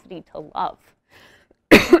capacity to love.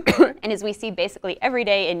 And as we see basically every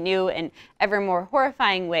day in new and ever more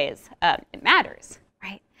horrifying ways, it matters,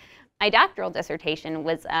 right? My doctoral dissertation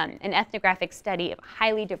was an ethnographic study of a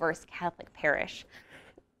highly diverse Catholic parish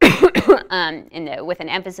with an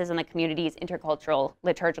emphasis on the community's intercultural,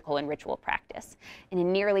 liturgical, and ritual practice. And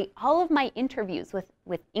in nearly all of my interviews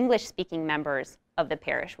with English-speaking members of the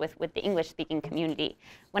parish, with the English-speaking community,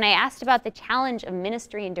 when I asked about the challenge of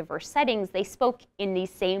ministry in diverse settings, they spoke in these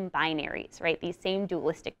same binaries, right? These same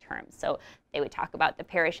dualistic terms. So they would talk about the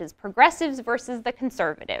parish's progressives versus the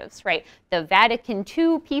conservatives, right? The Vatican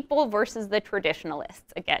II people versus the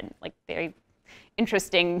traditionalists. Again, like very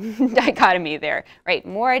interesting dichotomy there, right?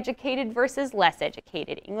 More educated versus less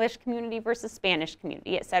educated, English community versus Spanish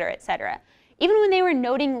community, et cetera, et cetera. even when they were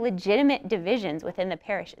noting legitimate divisions within the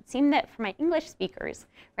parish, it seemed that for my English speakers,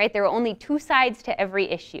 right, there were only two sides to every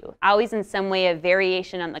issue, always in some way a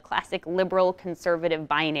variation on the classic liberal-conservative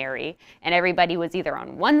binary, and everybody was either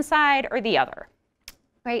on one side or the other.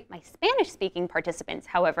 Right? My Spanish-speaking participants,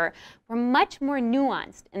 however, were much more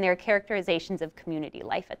nuanced in their characterizations of community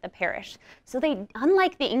life at the parish. So they,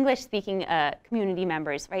 unlike the English-speaking community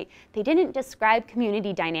members, right, they didn't describe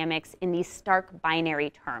community dynamics in these stark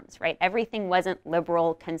binary terms, right? Everything wasn't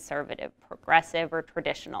liberal, conservative, progressive, or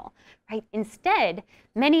traditional, right? Instead,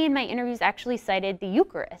 many in my interviews actually cited the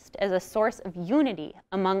Eucharist as a source of unity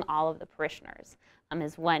among all of the parishioners.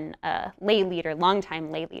 As one lay leader,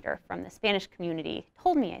 longtime lay leader from the Spanish community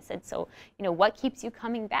told me, I said, so, you know, what keeps you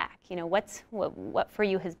coming back? You know, what for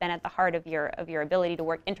you has been at the heart of your ability to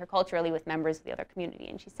work interculturally with members of the other community?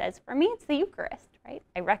 And she says, for me, it's the Eucharist, right?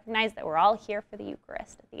 I recognize that we're all here for the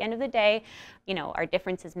Eucharist. At the end of the day, you know, our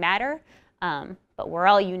differences matter, but we're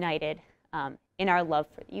all united in our love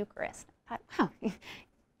for the Eucharist. I thought, wow,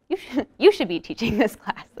 you should be teaching this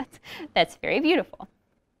class. That's very beautiful.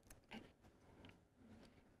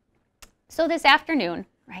 So this afternoon,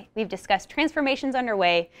 right, we've discussed transformations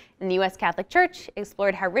underway in the U.S. Catholic Church,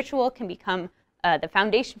 explored how ritual can become the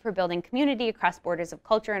foundation for building community across borders of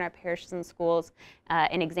culture in our parishes and schools,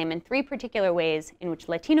 and examined three particular ways in which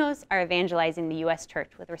Latinos are evangelizing the U.S.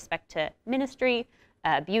 Church with respect to ministry,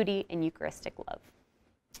 beauty, and Eucharistic love.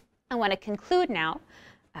 I want to conclude now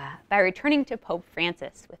by returning to Pope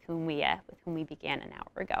Francis, with whom we began an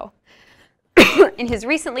hour ago. In his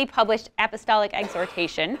recently published apostolic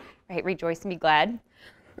exhortation, right, Rejoice and Be Glad,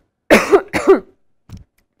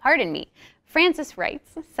 pardon me, Francis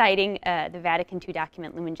writes, citing the Vatican II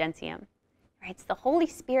document Lumen Gentium, writes, the Holy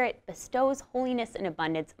Spirit bestows holiness and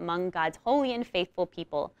abundance among God's holy and faithful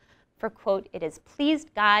people, for, quote, it has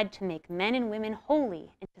pleased God to make men and women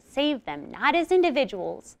holy and to save them, not as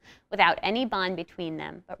individuals without any bond between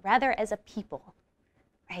them, but rather as a people,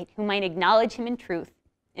 right, who might acknowledge him in truth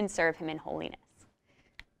and serve him in holiness.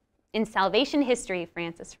 In salvation history,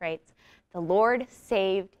 Francis writes, the Lord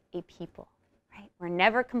saved a people, right? We're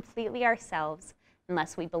never completely ourselves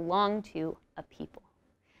unless we belong to a people.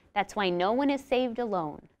 That's why no one is saved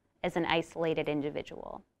alone as an isolated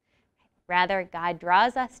individual. Rather, God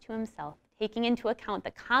draws us to himself, taking into account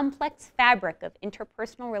the complex fabric of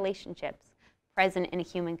interpersonal relationships present in a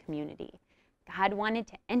human community. God wanted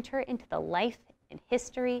to enter into the life and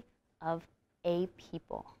history of a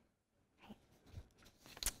people.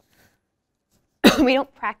 Right? We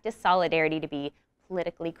don't practice solidarity to be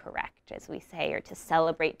politically correct, as we say, or to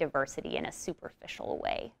celebrate diversity in a superficial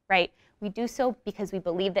way, right? We do so because we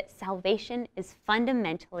believe that salvation is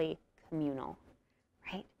fundamentally communal,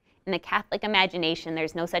 right? In the Catholic imagination,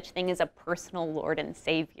 there's no such thing as a personal Lord and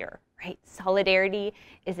Savior, right? Solidarity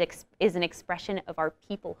is an expression of our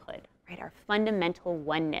peoplehood, right? Our fundamental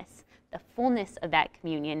oneness, the fullness of that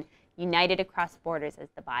communion, united across borders as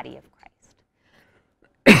the body of Christ.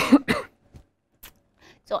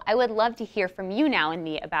 So I would love to hear from you now in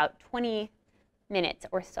the about 20 minutes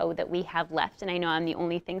or so that we have left. And I know I'm the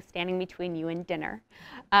only thing standing between you and dinner.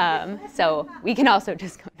 So we can also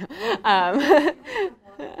just go.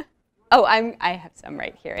 Oh, I have some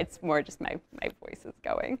right here. It's more just my voice is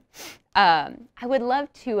going. I would love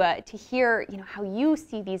to hear, how you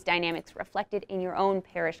see these dynamics reflected in your own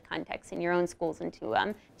parish context, in your own schools, and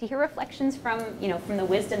to hear reflections from, from the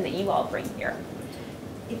wisdom that you all bring here.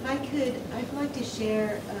 If I could, I'd like to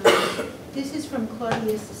share, this is from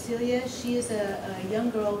Claudia Cecilia. She is a young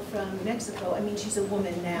girl from Mexico. I mean, she's a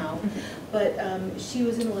woman now, but she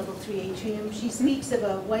was in a level 3 atrium. She speaks of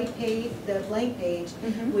a white page, the blank page,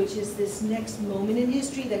 which is this next moment in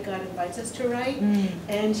history that God invites us to write.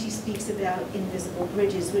 And she speaks about invisible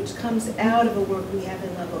bridges, which comes out of a work we have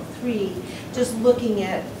in level 3. Just looking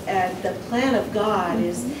at the plan of God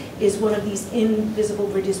is one of these invisible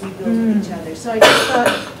bridges we build with each other. So I just thought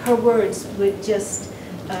her words would just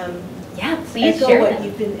please echo share what them.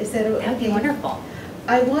 you've been. Is that okay? That would be wonderful.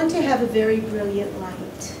 I want to have a very brilliant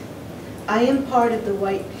light. I am part of the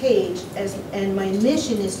white page, and my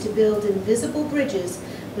mission is to build invisible bridges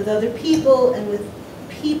with other people and with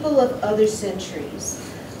people of other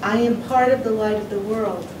centuries. I am part of the light of the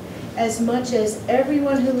world, as much as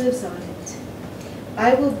everyone who lives on it.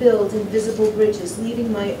 I will build invisible bridges,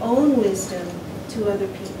 leaving my own wisdom to other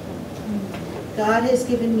people. God has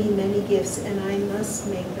given me many gifts, and I must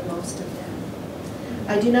make the most of them.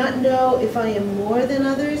 I do not know if I am more than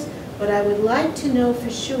others, but I would like to know for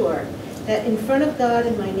sure that in front of God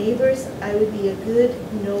and my neighbors, I would be a good,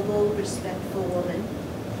 noble, respectful woman,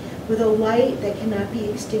 with a light that cannot be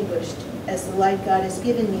extinguished, as the light God has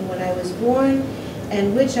given me when I was born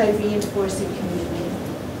and which I reinforce in communion.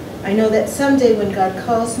 I know that someday when God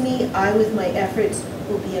calls me, I, with my efforts,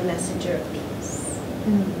 will be a messenger of peace.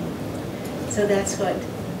 So that's what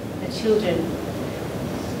the children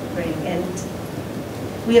bring. And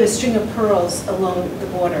we have a string of pearls along the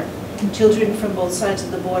border. Children from both sides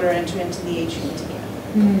of the border enter into the atrium together.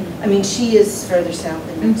 I mean, she is further south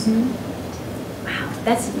than Mexico. Wow,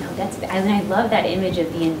 and I love that image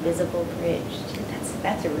of the invisible bridge too.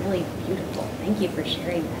 That's really beautiful. Thank you for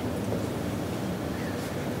sharing that.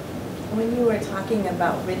 When you were talking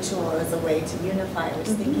about ritual as a way to unify, I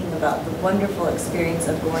was thinking about the wonderful experience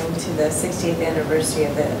of going to the 60th anniversary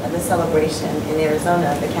of the celebration in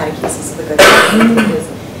Arizona, the Catechesis of the Good Shepherd, which is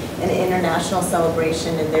an international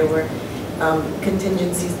celebration, and there were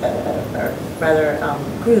contingencies, or rather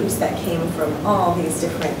groups that came from all these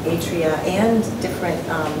different atria and different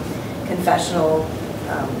confessional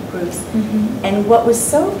groups. And what was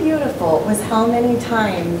so beautiful was how many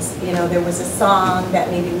times, you know, there was a song that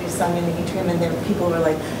maybe we sung in the atrium, and there people were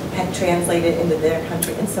like, had translated into their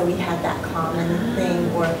country, and so we had that common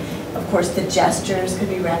thing. Or, of course, the gestures could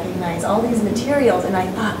be recognized, all these materials, and I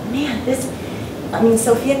thought, man, I mean,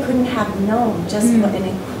 Sophia couldn't have known just what an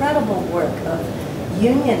incredible work of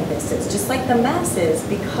union this is, just like the Masses,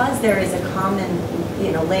 because there is a common,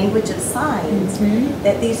 you know, language of signs,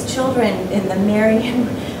 that these children in the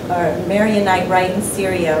Marianite rite in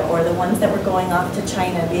Syria, or the ones that were going off to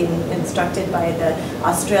China being instructed by the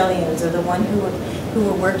Australians, or the one who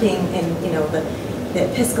were working in, you know, the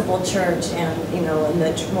Episcopal Church, and, you know, in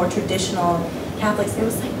the more traditional Catholics, it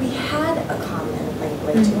was like we had a common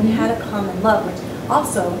language, and we had a common love, which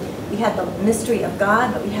also, we had the mystery of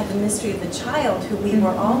God, but we had the mystery of the child, who we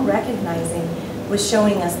were all recognizing was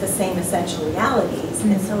showing us the same essential realities.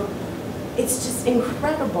 And so it's just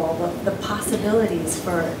incredible the possibilities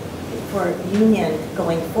for union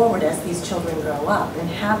going forward as these children grow up and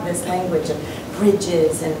have this language of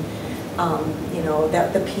bridges, and you know,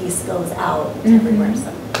 that the peace goes out everywhere.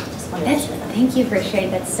 So just wanted to share that. Thank you for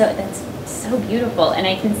sharing. That's so beautiful. And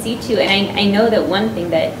I can see too, and I know that one thing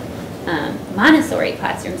that Montessori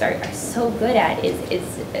classrooms are so good at is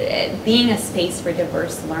being a space for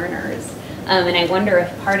diverse learners. And I wonder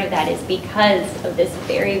if part of that is because of this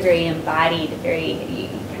very, very embodied, very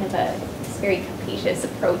kind of this very capacious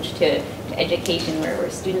approach to education, where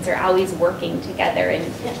students are always working together. And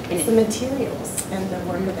it's the materials and the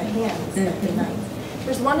work of the hands that unite.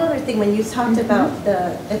 There's one other thing when you talked about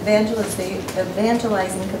the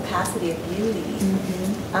evangelizing capacity of beauty.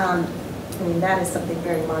 I mean, that is something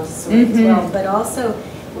very Montessori as well, but also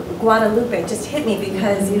Guadalupe just hit me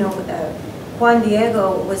because, you know, Juan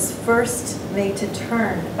Diego was first made to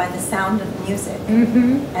turn by the sound of music,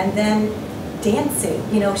 and then dancing.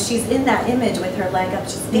 You know, she's in that image with her leg up,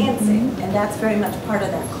 she's dancing, and that's very much part of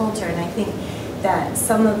that culture. And I think that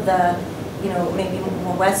some of the, you know, maybe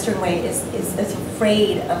more Western way is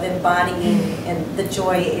afraid of embodying and the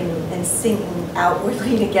joy in singing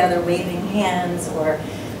outwardly together, waving hands, or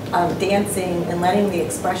dancing and letting the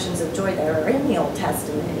expressions of joy that are in the Old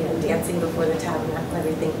Testament, you know, dancing before the tabernacle,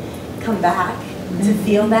 everything, come back to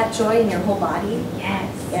feel that joy in your whole body.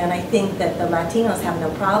 Yes. And I think that the Latinos have no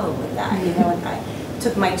problem with that. You know, and I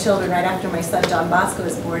took my children right after my son John Bosco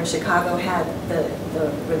was born. Chicago had the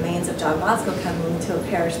remains of John Bosco coming to a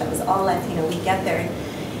parish that was all Latino. We get there.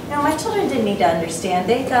 Now, my children didn't need to understand.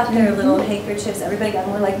 They got their little handkerchiefs. Everybody got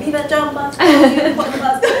more like, Viva John Bosco, Viva Juan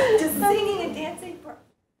Bosco, just singing and dancing for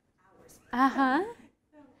hours.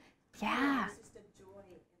 Yeah.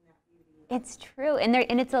 It's true,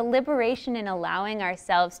 and it's a liberation in allowing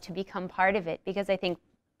ourselves to become part of it, because I think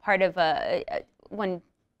part of one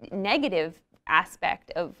negative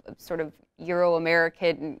aspect of sort of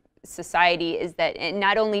Euro-American society is that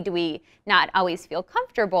not only do we not always feel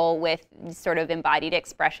comfortable with sort of embodied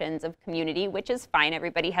expressions of community, which is fine,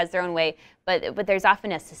 everybody has their own way, but there's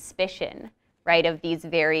often a suspicion, right, of these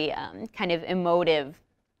very kind of emotive,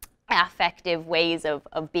 affective ways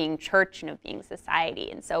of being church and of being society.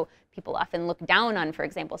 And so people often look down on, for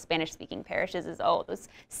example, Spanish-speaking parishes as, oh, those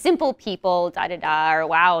simple people, da-da-da, or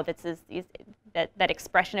wow, that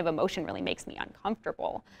expression of emotion really makes me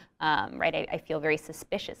uncomfortable, right? I feel very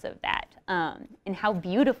suspicious of that. And how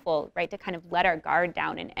beautiful, right, to kind of let our guard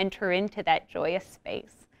down and enter into that joyous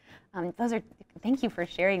space. Thank you for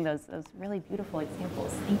sharing those really beautiful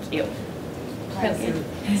examples. Thank you.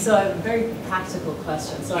 So I have a very practical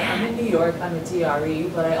question. So I'm in New York, I'm a DRE,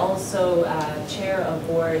 but I also chair a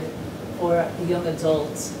board for the young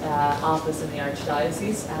adult office in the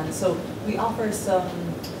Archdiocese. And so we offer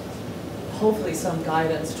hopefully some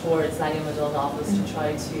guidance towards that young adult office to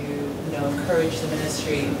try to, you know, encourage the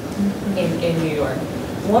ministry in New York.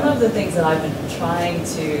 one of the things that I've been trying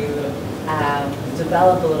to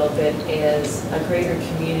develop a little bit is a greater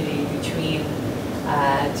community between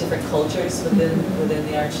different cultures within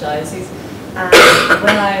the Archdiocese. And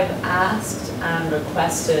when I've asked and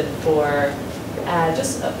requested for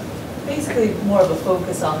just basically more of a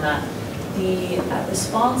focus on that, the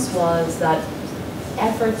response was that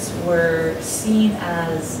efforts were seen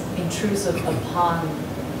as intrusive upon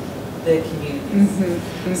the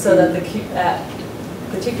communities. So that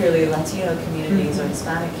particularly Latino communities or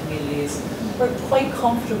Hispanic communities were quite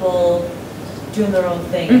comfortable doing their own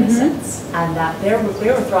thing in a sense, and that they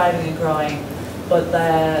were thriving and growing, but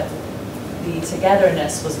the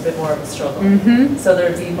togetherness was a bit more of a struggle. So there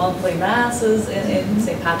would be monthly masses in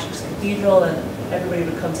St. Patrick's Cathedral, and everybody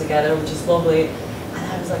would come together, which is lovely.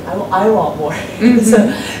 And I was like, I want more.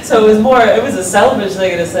 So it was a selfish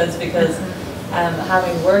thing in a sense, because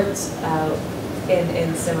having worked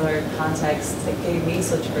in similar contexts, it gave me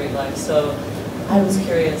such a great life. So I was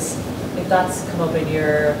curious if that's come up in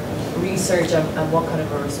your research, and what kind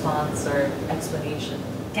of a response or explanation.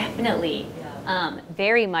 Definitely.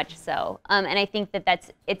 Very much so, and I think that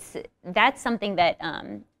that's something that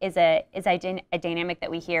is a dynamic that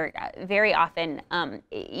we hear very often.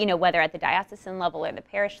 Whether at the diocesan level or the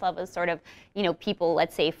parish level, sort of people,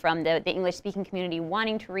 let's say from the English-speaking community,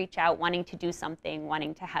 wanting to reach out, wanting to do something,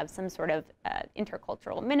 wanting to have some sort of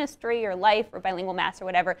intercultural ministry or life or bilingual mass or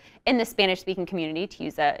whatever. In the Spanish-speaking community, to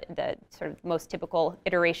use the sort of most typical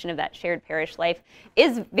iteration of that shared parish life,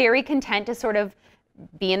 is very content to sort of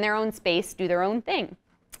be in their own space, do their own thing.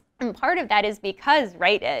 And part of that is because,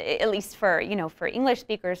 right, at least for English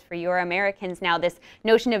speakers, for Euro-Americans now, this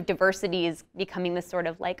notion of diversity is becoming this sort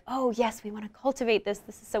of like, oh yes, we want to cultivate this.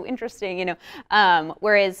 This is so interesting,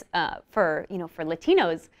 Whereas for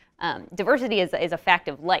Latinos, diversity is a fact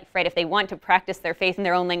of life, right? If they want to practice their faith in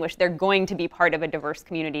their own language, they're going to be part of a diverse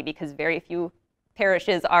community, because very few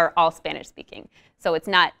parishes are all Spanish speaking. So it's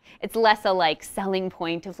less a like selling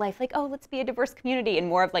point of life, like, oh, let's be a diverse community, and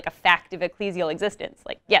more of like a fact of ecclesial existence.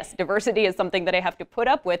 Like, yes, diversity is something that I have to put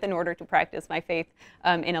up with in order to practice my faith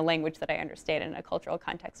in a language that I understand, in a cultural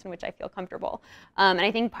context in which I feel comfortable. And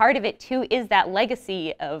I think part of it too is that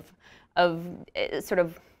legacy of sort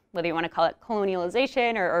of, whether you want to call it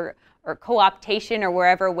colonialization or co-optation or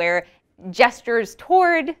wherever, where gestures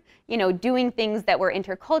toward doing things that were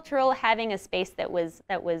intercultural, having a space that was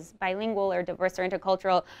bilingual or diverse or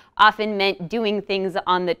intercultural, often meant doing things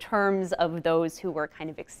on the terms of those who were kind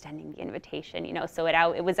of extending the invitation. So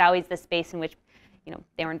it was always the space in which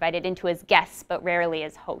they were invited into as guests, but rarely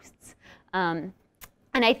as hosts. And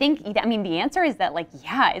I think, the answer is that, like,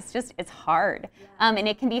 yeah, it's hard, and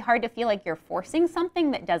it can be hard to feel like you're forcing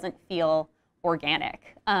something that doesn't feel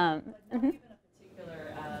organic.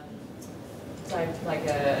 Like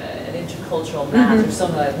an intercultural mass or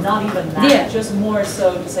something like that. Not even that, just more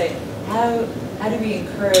so to say, how do we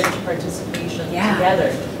encourage participation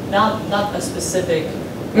together? Not a specific,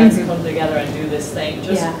 let's come together and do this thing,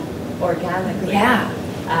 just organically.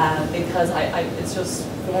 Because it's just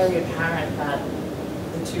very apparent that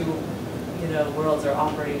the two, worlds are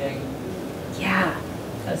operating.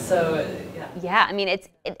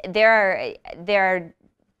 There are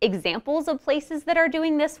examples of places that are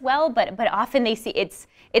doing this well, but often it's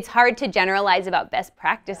hard to generalize about best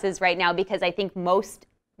practices right now, because I think most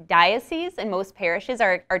dioceses and most parishes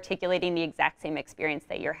are articulating the exact same experience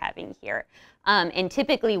that you're having here. And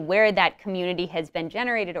typically where that community has been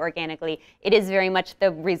generated organically, it is very much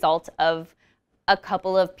the result of a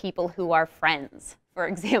couple of people who are friends, for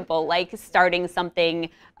example, like starting something,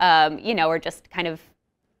 or just kind of,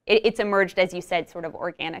 it's emerged, as you said, sort of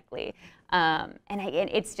organically. And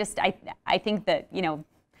it's just, I think that,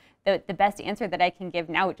 the best answer that I can give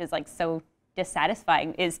now, which is like so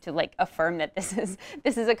dissatisfying, is to like affirm that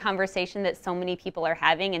this is a conversation that so many people are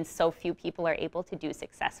having and so few people are able to do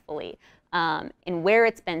successfully. And where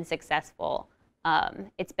it's been successful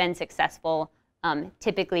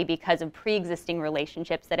typically because of pre-existing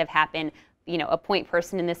relationships that have happened, a point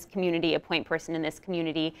person in this community, a point person in this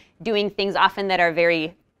community, doing things often that are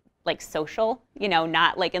very like social,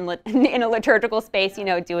 not like in a liturgical space,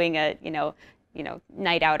 doing a,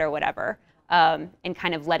 night out or whatever, and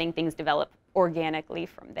kind of letting things develop organically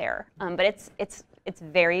from there. But it's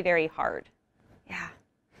very, very hard.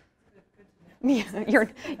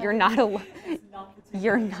 You're not alone.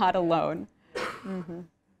 You're not alone.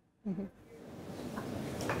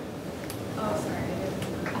 Oh, sorry.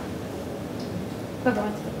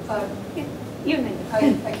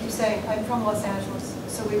 I keep saying, I'm from Los Angeles,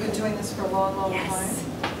 so we've been doing this for a long, long time.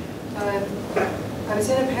 I was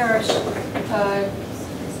in a parish,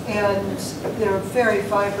 and they're a very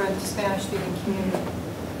vibrant Spanish-speaking community.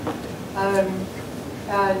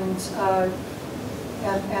 and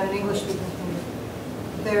an English-speaking community.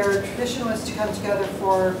 Their tradition was to come together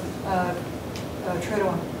for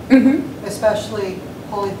Triduum, especially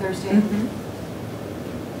Holy Thursday.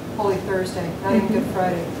 Holy Thursday, not even Good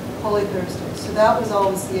Friday, Holy Thursday. So that was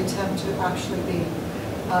always the attempt to actually be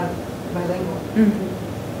bilingual.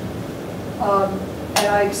 And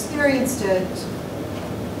I experienced it,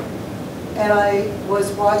 and I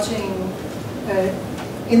was watching,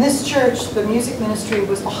 in this church, the music ministry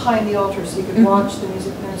was behind the altar, so you could watch the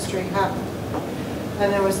music ministry happen.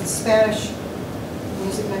 And there was the Spanish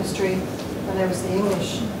music ministry, and there was the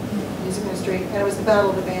English music ministry, and it was the battle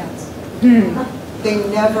of the bands. They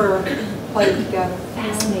never played together.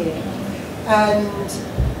 Fascinating. And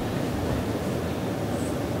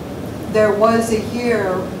there was a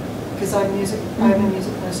year, because I'm a music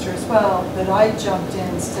minister as well, that I jumped in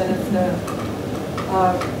instead of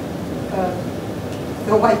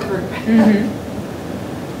the white group.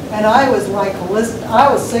 And I was like,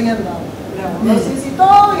 I was singing those easy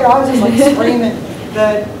doll, I was just like screaming.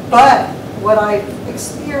 But what I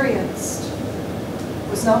experienced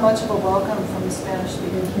was not much of a welcome from the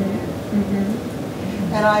Spanish-speaking community.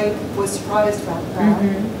 And I was surprised about that.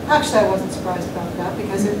 Actually, I wasn't surprised about that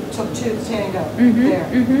because it took two to tango there.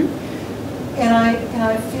 And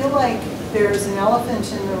I feel like there's an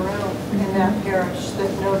elephant in the room in that parish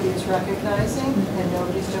that nobody's recognizing and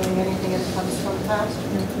nobody's doing anything, and it comes from the pastor.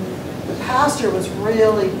 The pastor was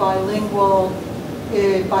really bilingual,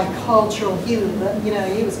 bicultural. He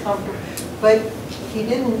was comfortable, but he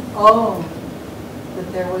didn't own that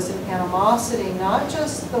there was an animosity, not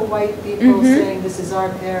just the white people saying this is our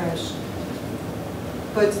parish,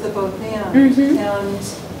 but the both and. And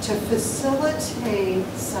to facilitate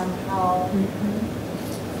somehow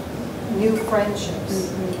new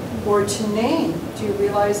friendships, or to name, do you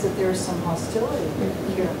realize that there's some hostility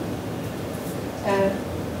here?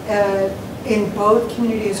 In both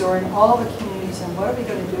communities or in all the communities, and what are we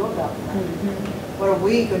going to do about that? What are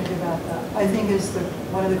we going to do about that? I think is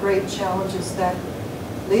one of the great challenges that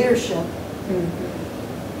leadership,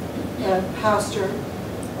 pastor,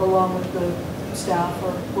 along with the staff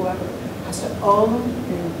or whoever, has to own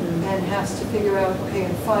and has to figure out, okay,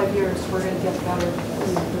 in 5 years we're going to get better at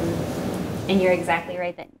this. And you're exactly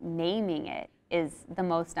right that naming it is the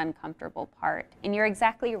most uncomfortable part. And you're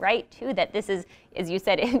exactly right, too, that this is, as you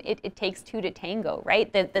said, it takes two to tango,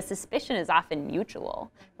 right? The suspicion is often mutual,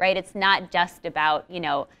 right? It's not just about,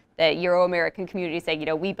 the Euro-American community saying,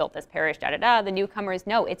 we built this parish, the newcomers.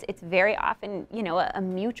 No, it's very often, a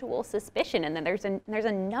mutual suspicion. And then there's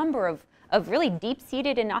a number of really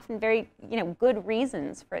deep-seated and often very, good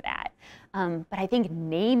reasons for that. But I think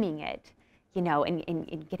naming it,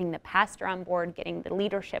 in getting the pastor on board, getting the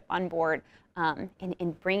leadership on board,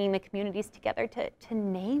 in bringing the communities together to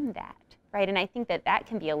name that, right? And I think that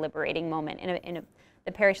can be a liberating moment. In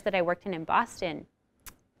the parish that I worked in Boston,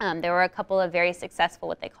 there were a couple of very successful,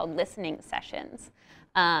 what they called listening sessions,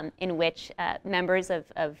 in which members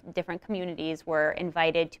of different communities were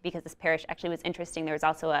invited to, because this parish actually was interesting. There was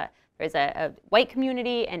also a white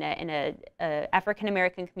community and a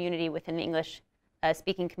African-American community within the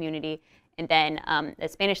English-speaking community, and then the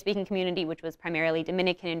Spanish-speaking community, which was primarily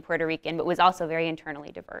Dominican and Puerto Rican, but was also very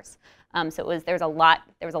internally diverse. So there was a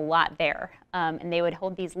lot there, and they would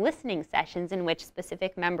hold these listening sessions in which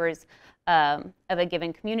specific members of a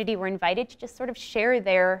given community were invited to just sort of share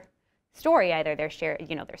their story, either their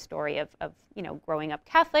story of growing up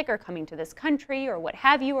Catholic or coming to this country or what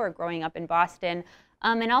have you, or growing up in Boston,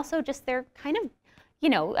 and also just their kind of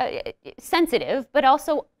sensitive but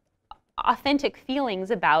also authentic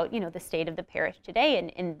feelings about the state of the parish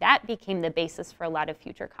today, and that became the basis for a lot of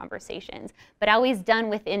future conversations, but always done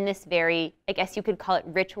within this very, I guess you could call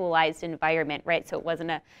it, ritualized environment, right? So it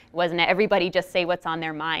wasn't a everybody just say what's on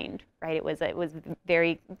their mind, right? It was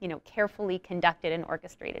very carefully conducted and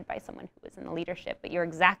orchestrated by someone who was in the leadership. But you're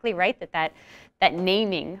exactly right that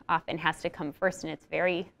naming often has to come first, and it's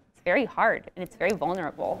very hard and it's very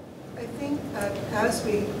vulnerable. I think as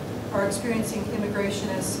we are experiencing immigration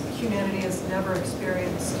as humanity has never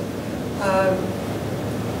experienced,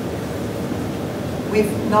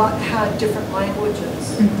 we've not had different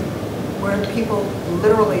languages where people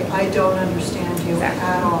literally, I don't understand you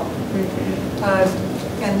at all.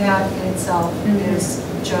 And that in itself is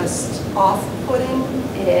just off-putting.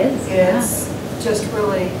 It is. It's just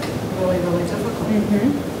really, really, really difficult.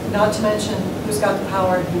 Not to mention who's got the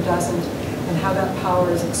power and who doesn't, and how that power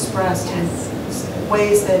is expressed in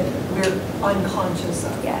ways that we're unconscious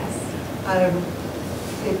of.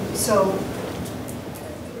 So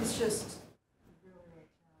it's just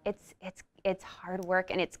it's hard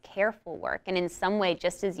work and it's careful work. And in some way,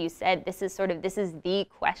 just as you said, this is the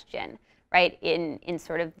question, right, in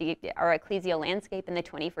sort of our ecclesial landscape in the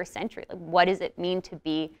 21st century. Like, what does it mean to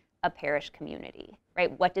be a parish community,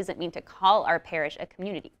 right? What does it mean to call our parish a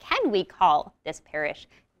community? Can we call this parish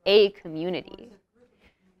a community?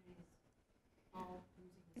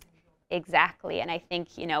 Exactly, and I think,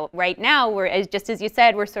 right now, we're, just as you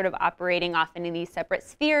said, we're sort of operating often in these separate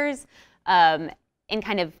spheres, and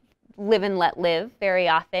kind of live and let live very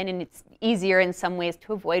often, and it's easier in some ways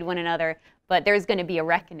to avoid one another, but there's going to be a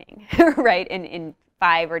reckoning, right, in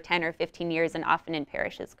 5 or 10 or 15 years, and often in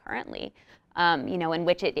parishes currently, in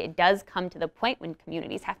which it does come to the point when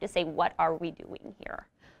communities have to say, what are we doing here?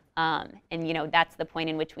 And that's the point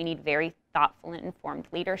in which we need very thoughtful and informed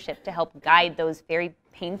leadership to help guide those very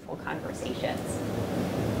painful conversations.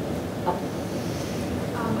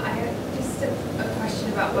 I have just a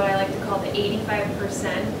question about what I like to call the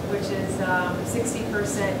 85%, which is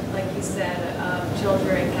 60%, like you said, of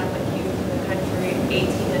children, Catholic youth in the country, 18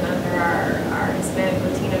 and under are Hispanic,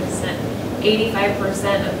 Latino descent.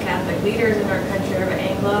 85% of Catholic leaders in our country are of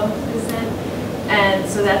Anglo descent. And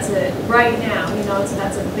so that's right now, so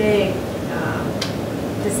that's a big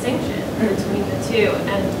distinction between the two.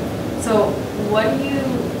 And so what do you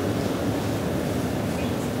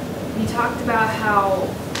talked about how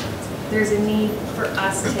there's a need for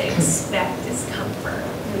us to expect discomfort,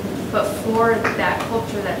 but for that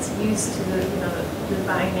culture that's used to the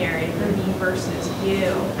binary, the me versus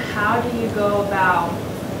you, how do you go about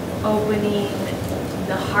opening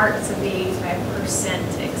the hearts of the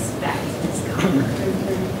 85% to expect discomfort?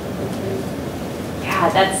 Yeah,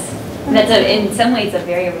 that's in some ways a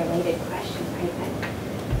very related question, right?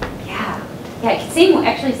 But yeah,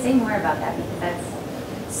 actually say more about that, because that's.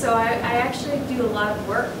 So I actually do a lot of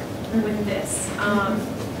work with this.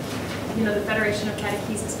 The Federation of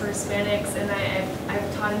Catechesis for Hispanics, and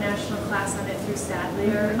I've taught a national class on it through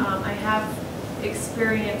Sadler. I have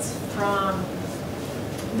experience from,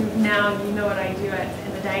 now you know what I do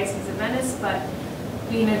in the Diocese of Venice, but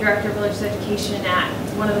being a director of religious education at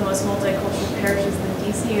one of the most multicultural parishes in the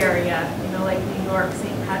DC area, like New York,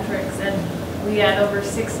 St. Patrick's, and we had over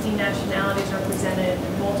 60 nationalities represented,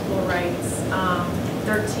 multiple rights,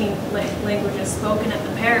 13 languages spoken at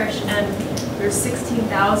the parish, and there's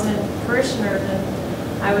 16,000 parishioners,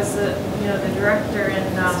 and I was the director, and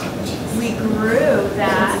we grew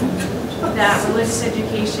that religious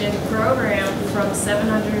education program from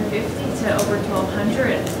 750 to over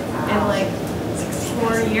 1,200 in like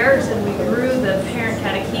 4 years, and we grew the parent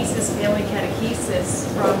catechesis, family catechesis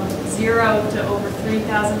from 0 to over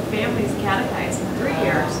 3,000 families catechized in 3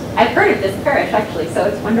 years. I've heard of this parish actually, so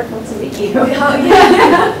it's wonderful to meet you.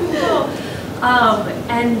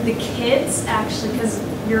 And the kids actually, because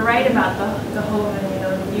you're right about the home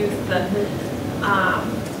and the youth,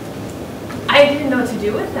 I didn't know what to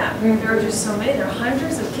do with them. There were just so many. There were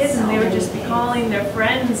hundreds of kids, and they would just be calling their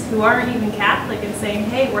friends who aren't even Catholic and saying,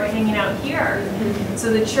 "Hey, we're hanging out here."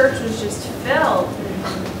 So the church was just filled,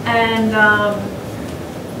 and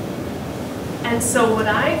so what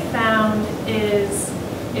I found is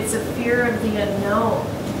it's a fear of the unknown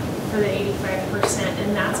for the 85%,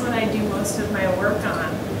 and that's what I do most of my work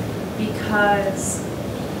on, because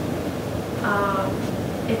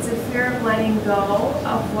it's a fear of letting go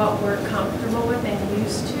of what we're comfortable with and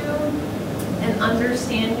used to, and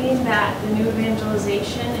understanding that the new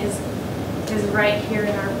evangelization is right here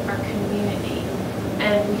in our community.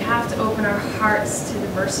 And we have to open our hearts to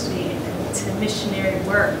diversity and to missionary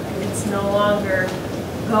work. It's no longer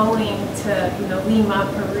going to Lima,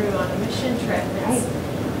 Peru on a mission trip.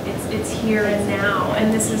 It's here and now.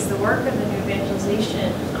 And this is the work of the new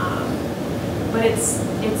evangelization. But it's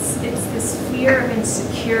this fear of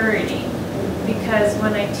insecurity, because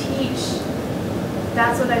when I teach,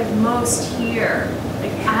 that's what I most hear.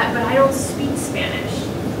 But I don't speak Spanish,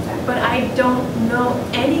 but I don't know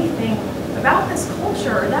anything about this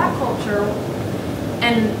culture or that culture.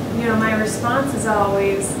 And my response is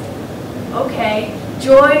always, okay,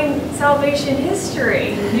 join salvation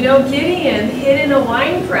history. Gideon hid in a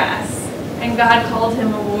wine press, and God called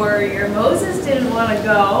him a warrior. Moses didn't want to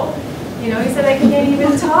go. He said, I can't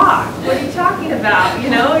even talk. What are you talking about?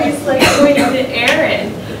 He's like pointing to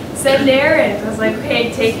Aaron. Send Aaron. I was like,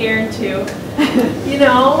 hey, take Aaron too.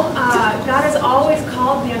 God has always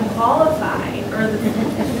called the unqualified, or the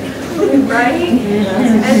right?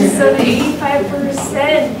 And so the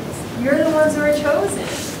 85%, you're the ones who are chosen.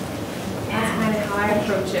 That's kind of how I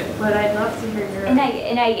approach it. But I'd love to hear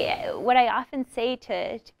your. What I often say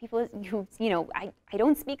to people is, I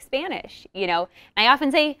don't speak Spanish, and I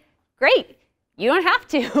often say, great, You don't have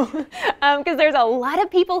to, because there's a lot of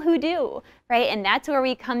people who do, right? And that's where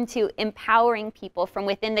we come to empowering people from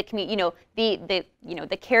within the community.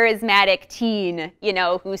 The charismatic teen,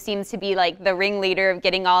 who seems to be like the ringleader of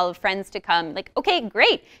getting all of friends to come. Like, okay,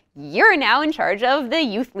 great, you're now in charge of the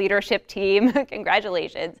youth leadership team.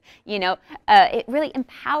 Congratulations. It really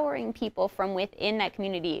empowering people from within that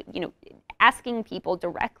community. Asking people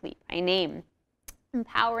directly by name.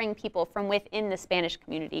 Empowering people from within the Spanish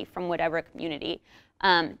community, from whatever community,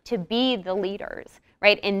 to be the leaders,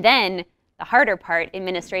 right? And then the harder part,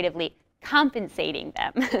 administratively, compensating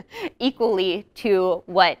them equally to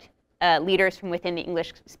what leaders from within the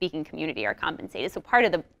English-speaking community are compensated. So part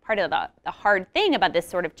of the hard thing about this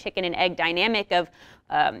sort of chicken and egg dynamic of,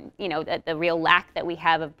 the real lack that we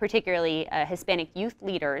have of particularly Hispanic youth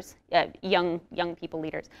leaders, young people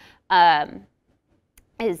leaders.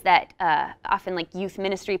 Is that often like youth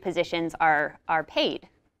ministry positions are paid,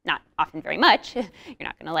 not often very much. You're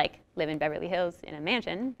not going to like live in Beverly Hills in a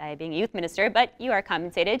mansion by being a youth minister, but you are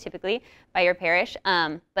compensated typically by your parish.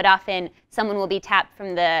 But often someone will be tapped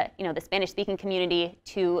from the Spanish-speaking community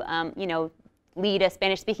to lead a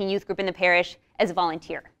Spanish-speaking youth group in the parish as a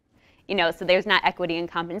volunteer. So there's not equity and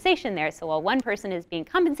compensation there. So while one person is being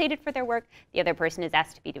compensated for their work, the other person is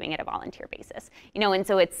asked to be doing it at a volunteer basis. And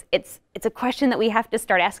so it's a question that we have to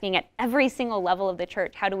start asking at every single level of the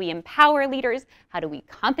church. How do we empower leaders? How do we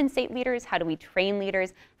compensate leaders? How do we train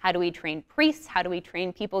leaders? How do we train priests? How do we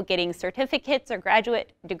train people getting certificates or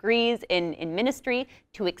graduate degrees in ministry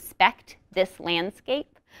to expect this landscape?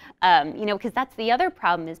 Because that's the other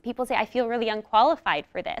problem is people say, I feel really unqualified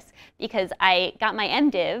for this because I got my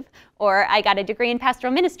MDiv or I got a degree in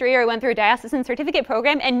pastoral ministry or I went through a diocesan certificate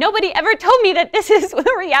program and nobody ever told me that this is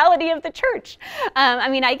the reality of the church.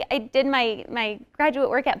 I did my graduate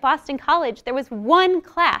work at Boston College. There was one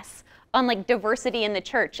class on like diversity in the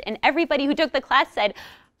church and everybody who took the class said,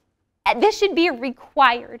 this should be a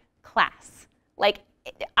required class.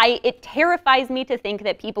 It terrifies me to think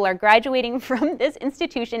that people are graduating from this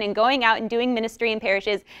institution and going out and doing ministry in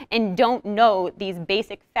parishes and don't know these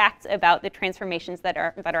basic facts about the transformations that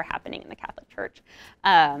are happening in the Catholic Church.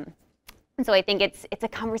 And so I think it's a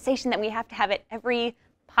conversation that we have to have at every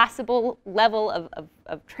possible level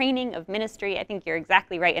of training, of ministry. I think you're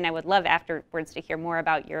exactly right, and I would love afterwards to hear more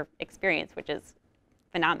about your experience, which is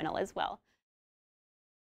phenomenal as well.